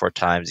 3 or 4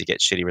 times, you get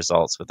shitty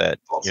results with it.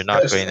 You're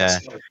not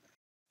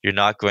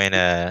going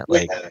to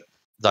like.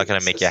 It's not going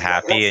to make you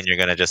happy, and you're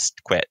going to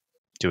just quit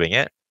doing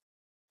it.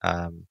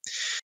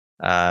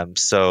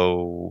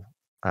 So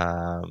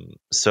I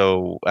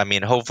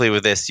mean, hopefully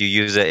with this you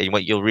use it, and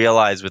what you'll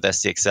realize with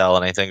SDXL,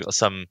 and I think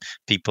some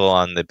people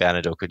on the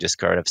Banadoku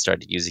Discord have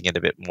started using it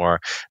a bit more.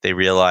 They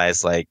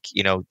realize, like,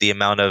 you know, the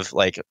amount of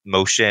like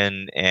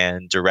motion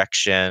and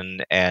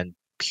direction and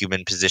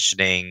human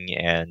positioning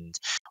and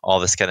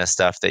all this kind of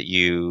stuff that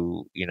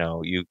you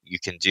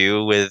can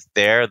do with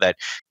there, that,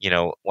 you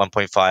know,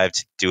 1.5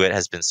 to do it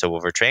has been so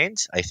overtrained.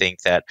 I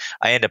think that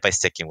I end up by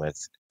sticking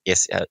with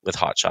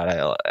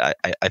Hotshot.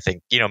 I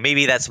think, you know,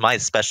 maybe that's my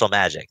special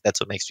magic. That's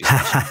what makes me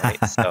special,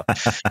 right? So,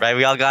 right,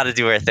 we all got to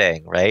do our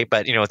thing, right?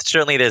 But, you know,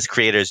 certainly there's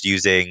creators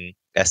using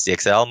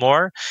SDXL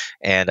more,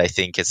 and I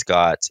think it's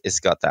got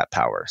that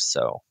power.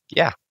 So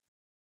yeah.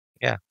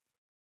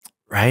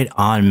 Right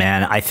on,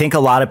 man. I think a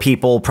lot of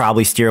people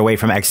probably steer away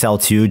from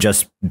XL2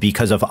 just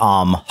because of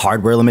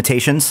hardware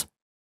limitations,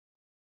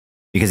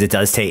 because it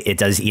does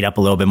eat up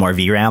a little bit more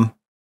VRAM.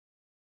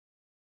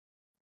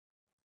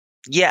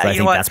 Yeah, so I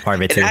think that's part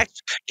of it too.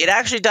 It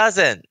actually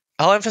doesn't.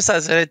 I'll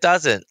emphasize that it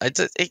doesn't.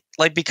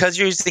 Like, because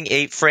you're using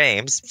 8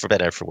 frames, for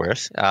better or for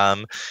worse.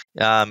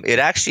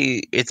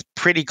 It's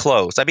pretty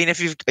close. I mean, if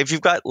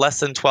you've got less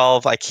than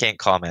 12, I can't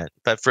comment.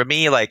 But for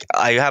me, like,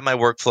 I have my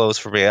workflows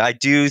for me. I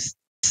do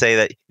say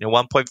that, you know,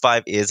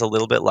 1.5 is a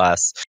little bit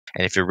less,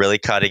 and if you're really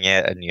cutting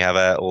it and you have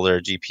an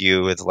older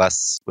GPU with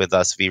less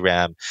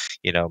VRAM,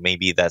 you know,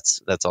 maybe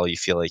that's all you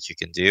feel like you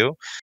can do.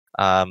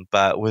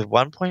 But with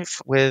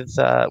with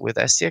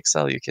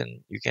SDXL, you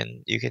can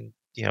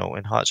you know,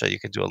 in Hotshot you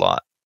can do a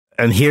lot.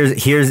 And here's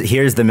the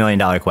 $1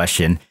 million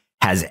question: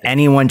 has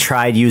anyone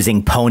tried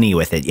using Pony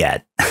with it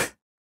yet?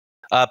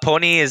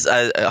 Pony is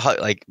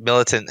like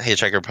militant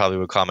hitchhiker probably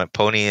would comment.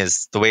 Pony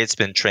is, the way it's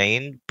been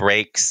trained,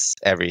 breaks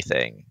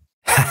everything.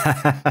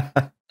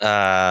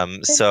 If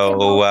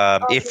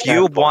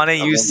you want to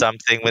use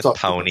something with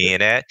Pony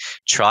in it,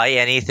 try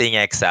anything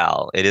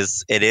XL. It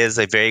is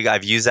a very,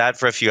 I've used that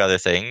for a few other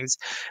things.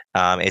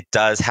 It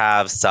does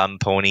have some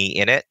Pony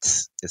in it.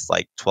 It's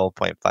like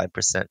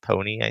 12.5%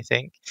 Pony, I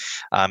think.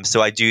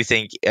 So I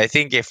think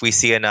if we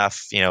see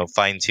enough,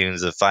 fine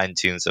tunes of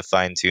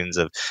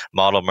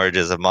model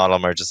merges of model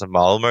merges of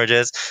model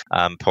merges,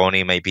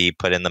 Pony might be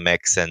put in the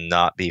mix and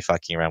not be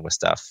fucking around with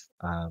stuff.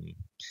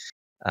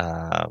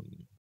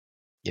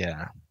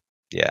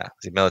 Yeah.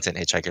 The militant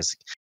hitchhikers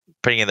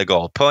putting in the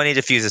goal. Pony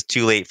diffuse is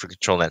too late for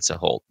control nets to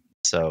hold.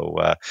 So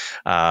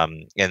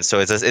and so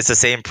it's the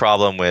same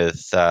problem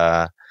with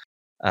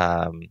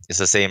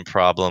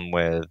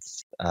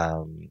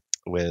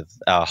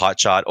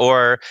Hotshot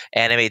or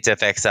Animate Diff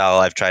XL.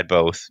 I've tried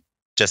both,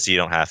 just so you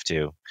don't have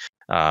to.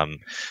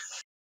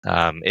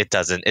 It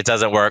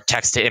doesn't work.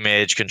 Text to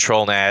image,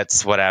 control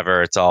nets,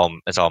 whatever. It's all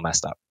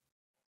messed up.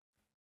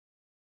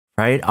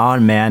 Right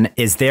on, man.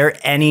 Is there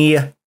any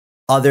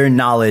other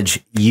knowledge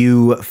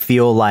you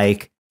feel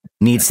like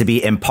needs to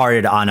be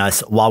imparted on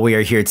us while we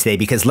are here today?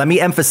 Because let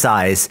me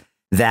emphasize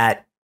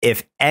that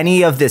if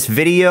any of this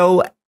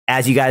video,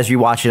 as you guys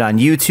rewatch it on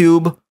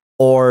YouTube,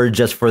 or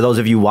just for those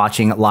of you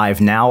watching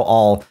live now,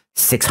 all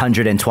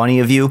 620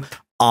 of you,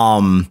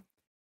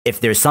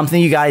 if there's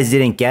something you guys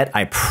didn't get,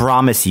 I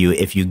promise you,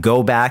 if you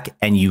go back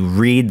and you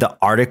read the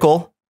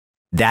article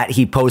that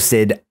he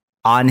posted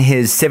on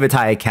his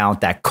Civitai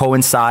account that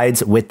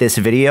coincides with this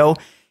video,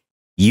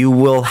 you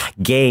will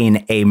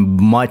gain a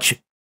much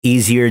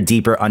easier,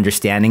 deeper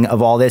understanding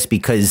of all this,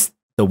 because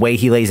the way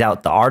he lays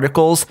out the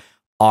articles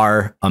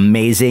are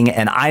amazing.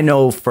 And I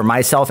know for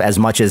myself, as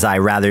much as I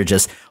rather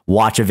just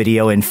watch a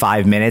video in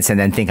 5 minutes and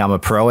then think I'm a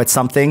pro at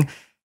something,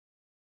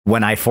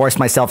 when I force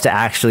myself to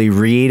actually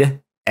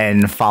read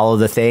and follow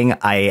the thing,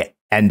 I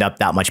end up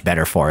that much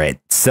better for it.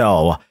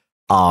 So,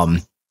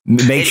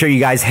 make sure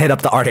you guys hit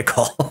up the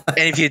article.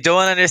 And if you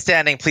don't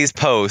understanding, please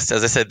post.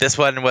 As I said, this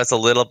one was a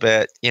little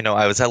bit,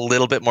 I was a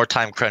little bit more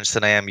time crunched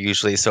than I am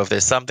usually. So if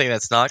there's something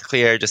that's not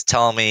clear, just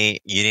tell me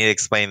you need to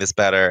explain this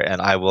better, and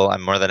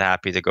I'm more than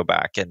happy to go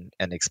back and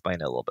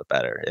explain it a little bit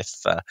better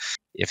if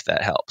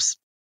that helps.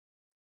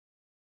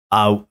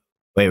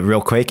 Wait,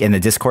 real quick, in the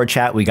Discord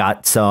chat, we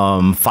got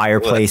some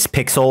fireplace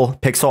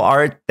pixel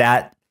art.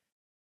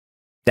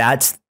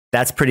 That's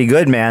pretty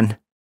good, man.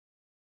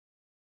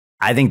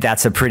 I think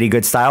that's a pretty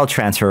good style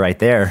transfer right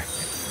there.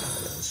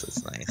 This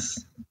is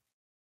nice.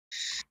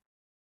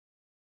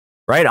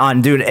 Right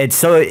on, dude.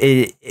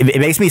 It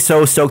makes me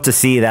so stoked to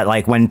see that,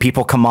 like, when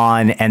people come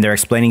on and they're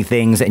explaining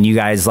things and you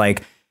guys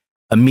like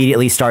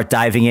immediately start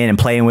diving in and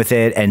playing with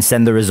it and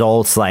send the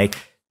results, like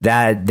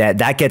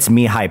that gets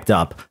me hyped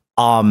up.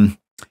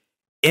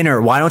 Inner,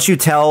 why don't you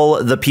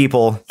tell the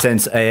people,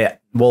 since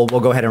we'll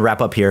go ahead and wrap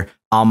up here.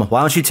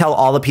 Why don't you tell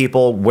all the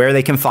people where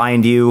they can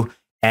find you?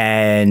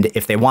 And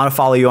if they want to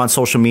follow you on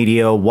social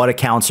media, what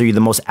accounts are you the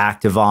most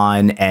active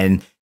on?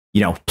 And,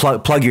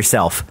 plug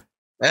yourself.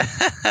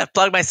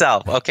 Plug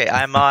myself. Okay,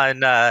 I'm on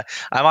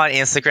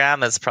Instagram.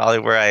 That's probably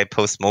where I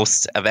post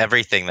most of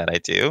everything that I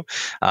do,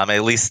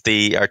 at least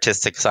the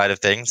artistic side of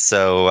things.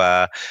 So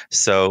at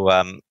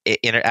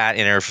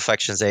Inner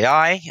Reflections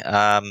AI.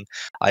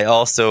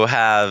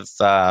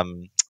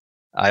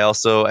 I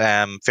also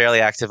am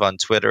fairly active on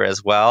Twitter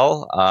as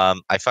well.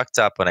 I fucked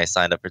up when I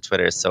signed up for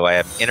Twitter, so I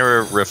have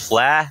Inner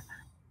Refle,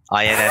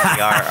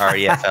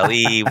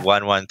 INNERREFLE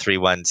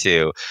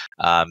 11312.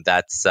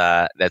 That's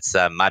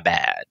my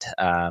bad.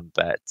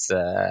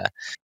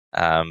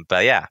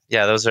 But yeah,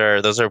 those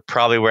are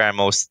probably where I'm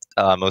most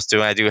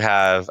doing. I do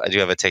have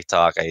a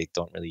TikTok. I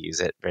don't really use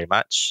it very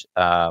much.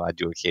 I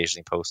do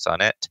occasionally post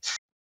on it,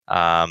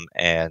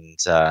 and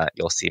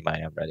you'll see my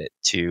Reddit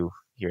too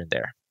here and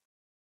there.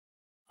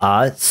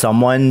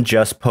 Someone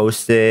just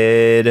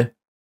posted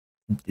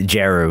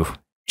Jeru.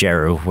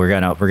 We're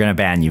gonna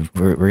ban you.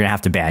 We're gonna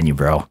have to ban you,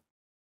 bro.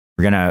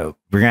 We're gonna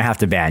have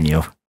to ban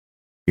you.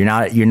 You're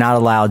not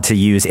allowed to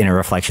use Inner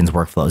Reflections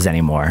workflows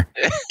anymore.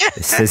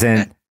 This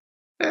isn't.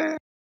 We're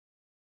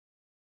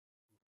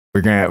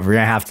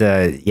gonna have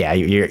to. Yeah,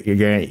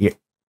 we're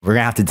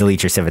gonna have to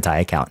delete your Civitai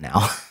account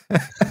now.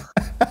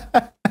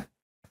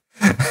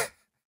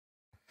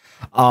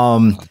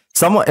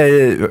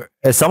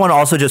 Someone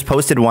also just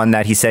posted one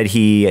that he said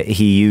he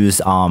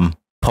used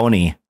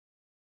Pony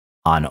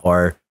on,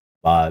 or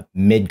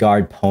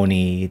Midgard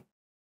Pony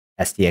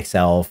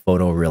SDXL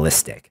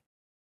photorealistic.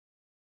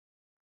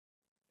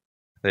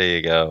 There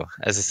you go.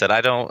 As I said,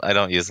 I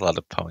don't use a lot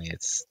of Pony.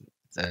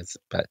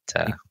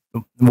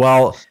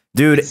 Well,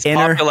 dude, it's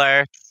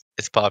popular.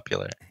 It's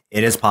popular.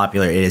 It is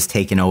popular. It is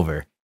taken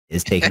over.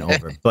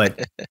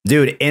 But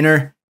dude,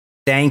 Inner,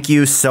 thank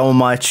you so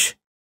much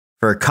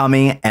for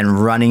coming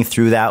and running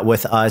through that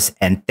with us.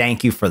 And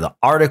thank you for the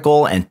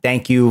article. And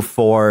thank you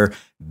for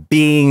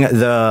being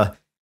the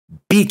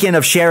beacon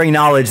of sharing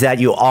knowledge that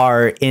you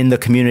are in the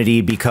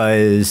community,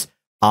 because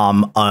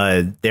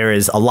there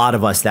is a lot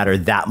of us that are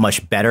that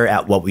much better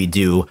at what we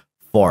do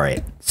for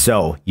it.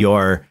 So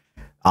your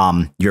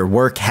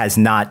work has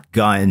not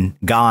gone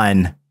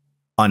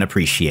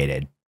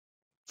unappreciated.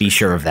 Be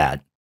sure of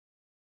that.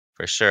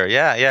 For sure.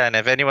 Yeah, yeah. And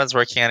if anyone's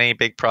working on any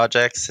big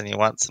projects and you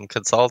want some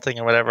consulting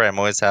or whatever, I'm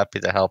always happy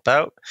to help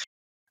out.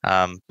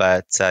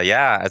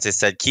 Yeah, as I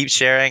said, keep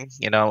sharing.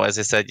 As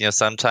I said,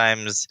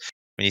 sometimes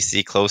when you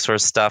see closed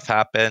source stuff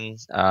happen,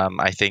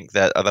 I think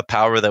that the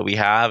power that we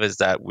have is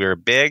that we're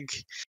big,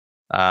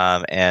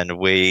 and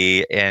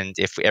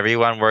if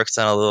everyone works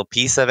on a little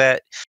piece of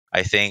it,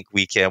 I think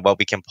what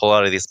we can pull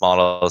out of these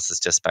models is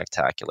just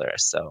spectacular.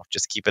 So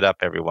just keep it up,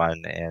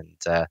 everyone, and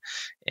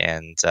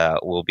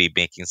we'll be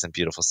making some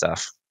beautiful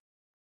stuff.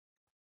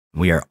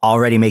 We are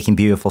already making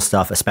beautiful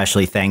stuff,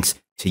 especially thanks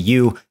to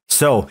you.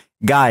 So,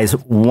 guys,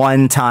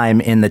 one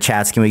time in the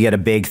chats, can we get a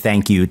big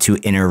thank you to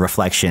Inner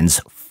Reflections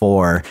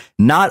for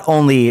not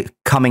only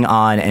coming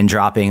on and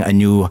dropping a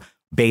new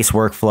base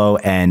workflow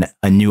and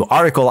a new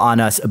article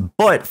on us,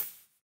 but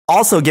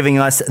also giving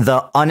us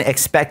the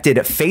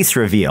unexpected face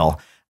reveal.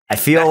 I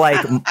feel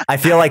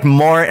like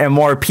more and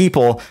more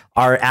people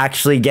are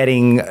actually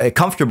getting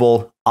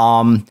comfortable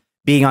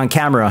being on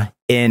camera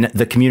in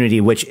the community,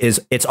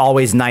 it's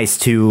always nice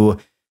to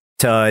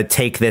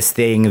take this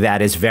thing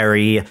that is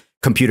very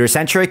computer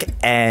centric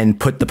and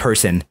put the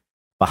person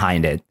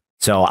behind it.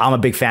 So I'm a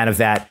big fan of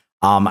that.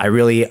 I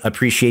really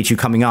appreciate you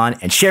coming on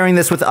and sharing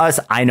this with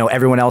us. I know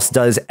everyone else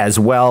does as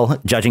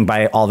well, judging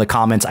by all the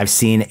comments I've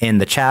seen in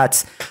the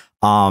chats.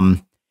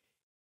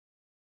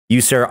 You,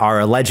 sir, are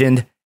a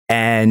legend.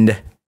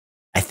 And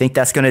I think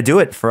that's going to do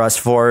it for us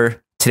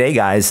for today,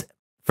 guys.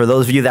 For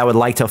those of you that would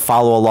like to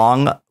follow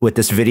along with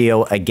this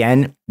video,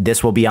 again,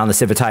 this will be on the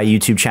Civitai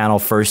YouTube channel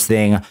first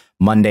thing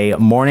Monday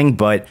morning.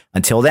 But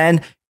until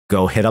then,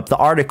 go hit up the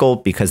article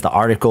because the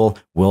article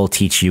will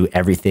teach you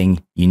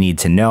everything you need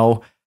to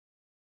know.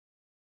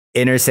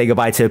 Inner, say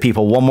goodbye to the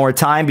people one more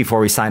time before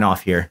we sign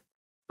off here.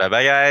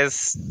 Bye-bye,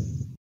 guys.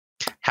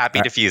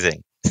 Happy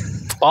diffusing.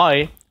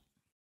 Bye.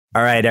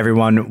 All right,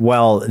 everyone.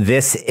 Well,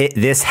 this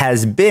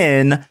has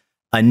been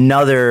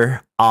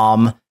another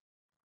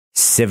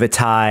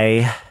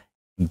Civitai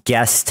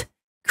guest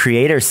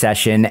creator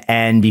session.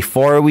 And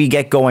before we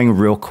get going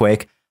real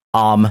quick,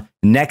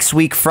 next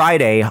week,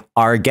 Friday,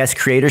 our guest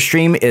creator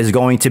stream is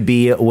going to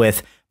be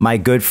with my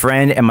good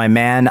friend and my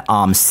man,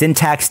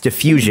 Syntax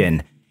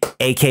Diffusion,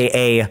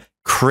 aka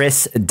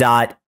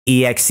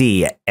Chris.exe.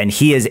 And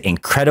he is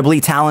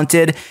incredibly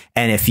talented.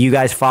 And if you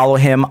guys follow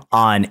him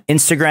on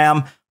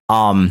Instagram,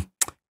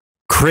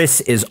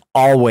 Chris is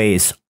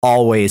always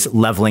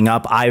leveling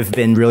up. I've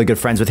been really good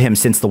friends with him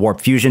since the Warp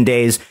Fusion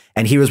days,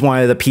 and he was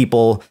one of the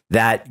people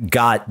that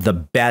got the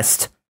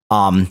best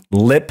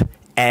lip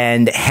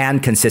and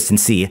hand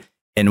consistency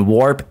in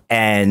Warp,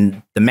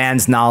 and the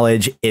man's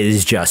knowledge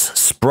is just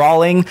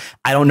sprawling.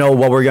 I don't know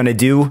what we're going to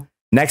do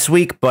next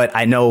week, but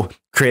I know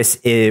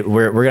Chris, we're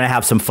going to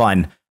have some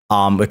fun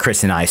with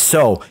Chris and I.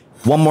 So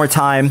one more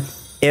time,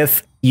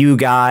 if you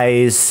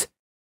guys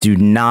did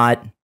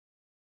not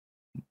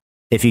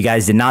see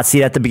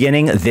it at the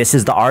beginning, this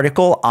is the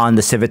article on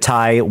the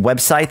Civitai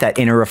website that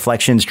Inner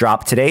Reflections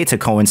dropped today to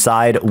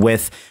coincide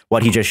with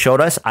what he just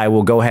showed us. I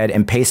will go ahead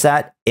and paste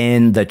that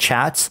in the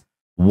chats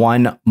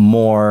one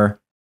more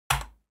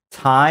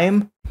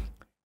time.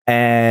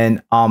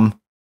 And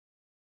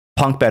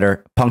Punk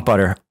Butter,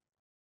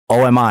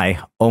 OMI,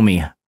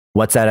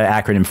 what's that an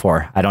acronym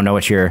for? I don't know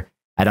what you're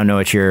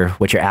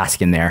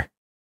asking there,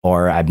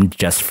 or I'm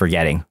just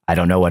forgetting. I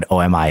don't know what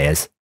OMI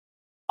is.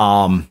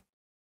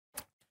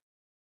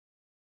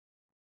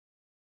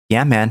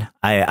 Yeah, man,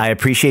 I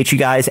appreciate you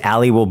guys.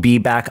 Ali will be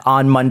back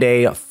on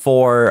Monday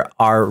for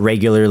our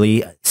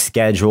regularly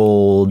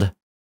scheduled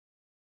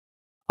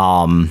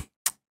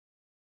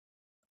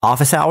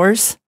office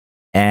hours.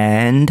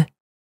 And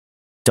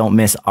don't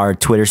miss our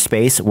Twitter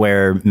space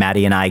where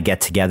Maddie and I get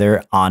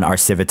together on our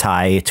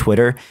Civitai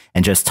Twitter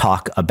and just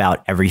talk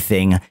about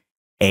everything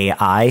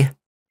AI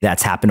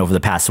that's happened over the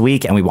past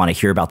week. And we want to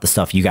hear about the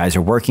stuff you guys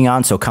are working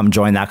on. So come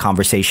join that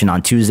conversation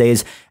on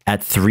Tuesdays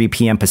at 3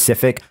 p.m.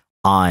 Pacific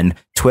on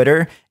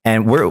Twitter.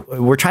 And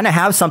we're trying to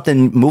have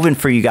something moving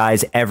for you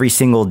guys every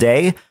single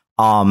day.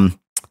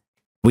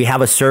 We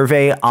have a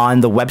survey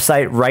on the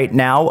website right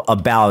now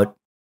about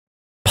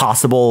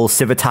possible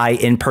Civitai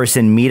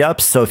in-person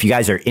meetups. So if you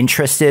guys are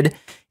interested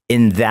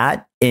in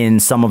that in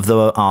some of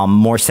the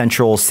more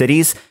central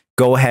cities,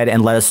 go ahead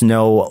and let us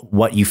know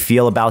what you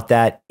feel about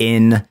that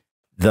in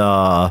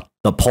the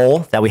poll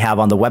that we have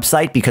on the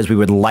website, because we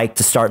would like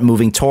to start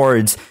moving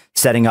towards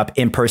setting up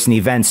in-person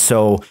events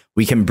so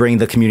we can bring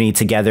the community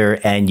together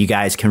and you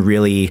guys can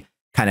really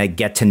kind of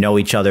get to know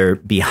each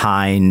other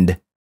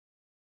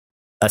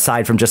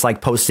aside from just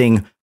like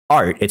posting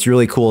art. It's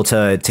really cool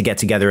to get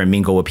together and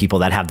mingle with people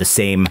that have the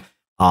same,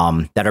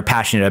 that are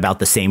passionate about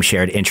the same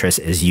shared interests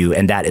as you.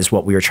 And that is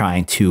what we are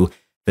trying to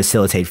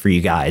facilitate for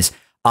you guys.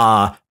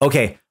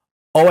 Okay.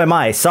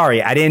 OMI,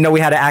 sorry, I didn't know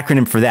we had an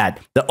acronym for that.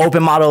 The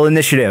Open Model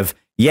Initiative.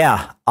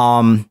 Yeah.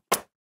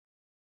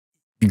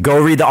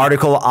 Go read the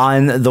article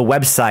on the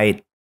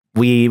website.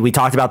 We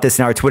talked about this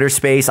in our Twitter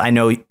space. I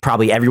know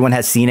probably everyone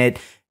has seen it.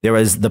 There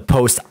was the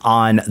post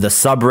on the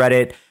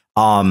subreddit.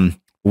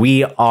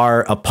 we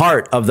are a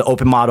part of the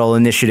Open Model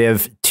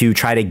Initiative to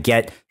try to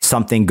get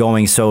something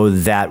going so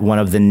that one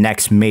of the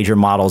next major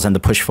models and the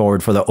push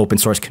forward for the open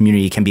source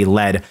community can be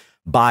led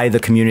by the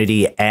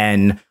community,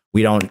 and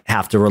we don't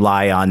have to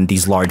rely on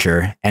these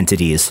larger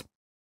entities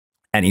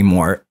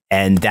anymore.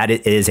 And that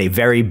is a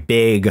very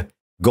big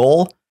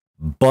goal,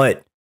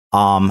 but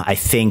I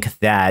think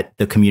that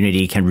the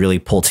community can really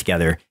pull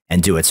together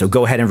and do it. So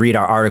go ahead and read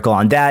our article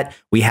on that.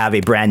 We have a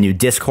brand new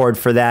Discord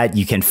for that.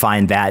 You can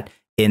find that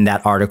in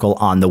that article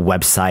on the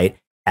website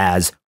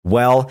as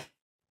well.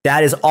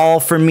 That is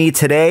all for me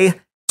today.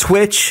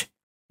 Twitch,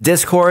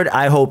 Discord,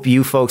 I hope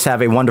you folks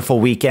have a wonderful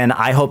weekend.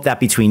 I hope that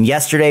between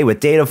yesterday with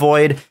Data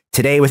Void,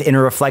 today with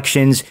Inner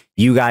Reflections,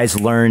 you guys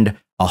learned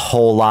a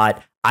whole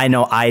lot. I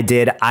know I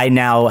did. I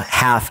now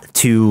have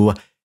to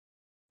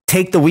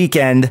take the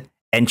weekend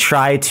and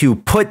try to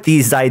put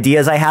these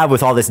ideas I have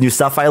with all this new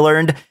stuff I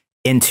learned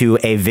into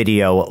a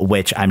video,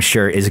 which I'm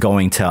sure is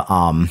going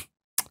to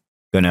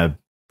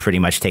pretty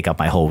much take up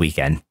my whole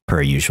weekend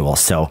per usual.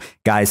 So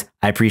guys,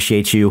 I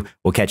appreciate you.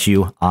 We'll catch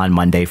you on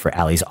Monday for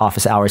Ali's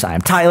office hours. I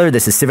am Tyler.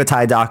 This is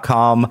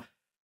Civitai.com.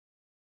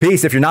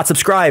 Peace. If you're not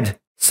subscribed,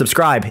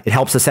 subscribe. It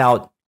helps us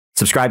out.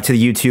 Subscribe to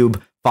the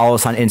YouTube. Follow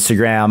us on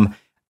Instagram.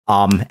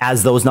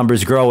 As those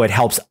numbers grow, it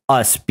helps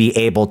us be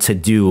able to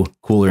do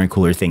cooler and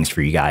cooler things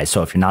for you guys.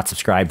 So if you're not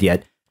subscribed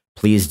yet,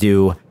 please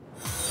do.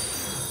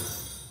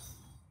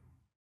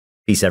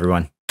 Peace,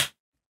 everyone.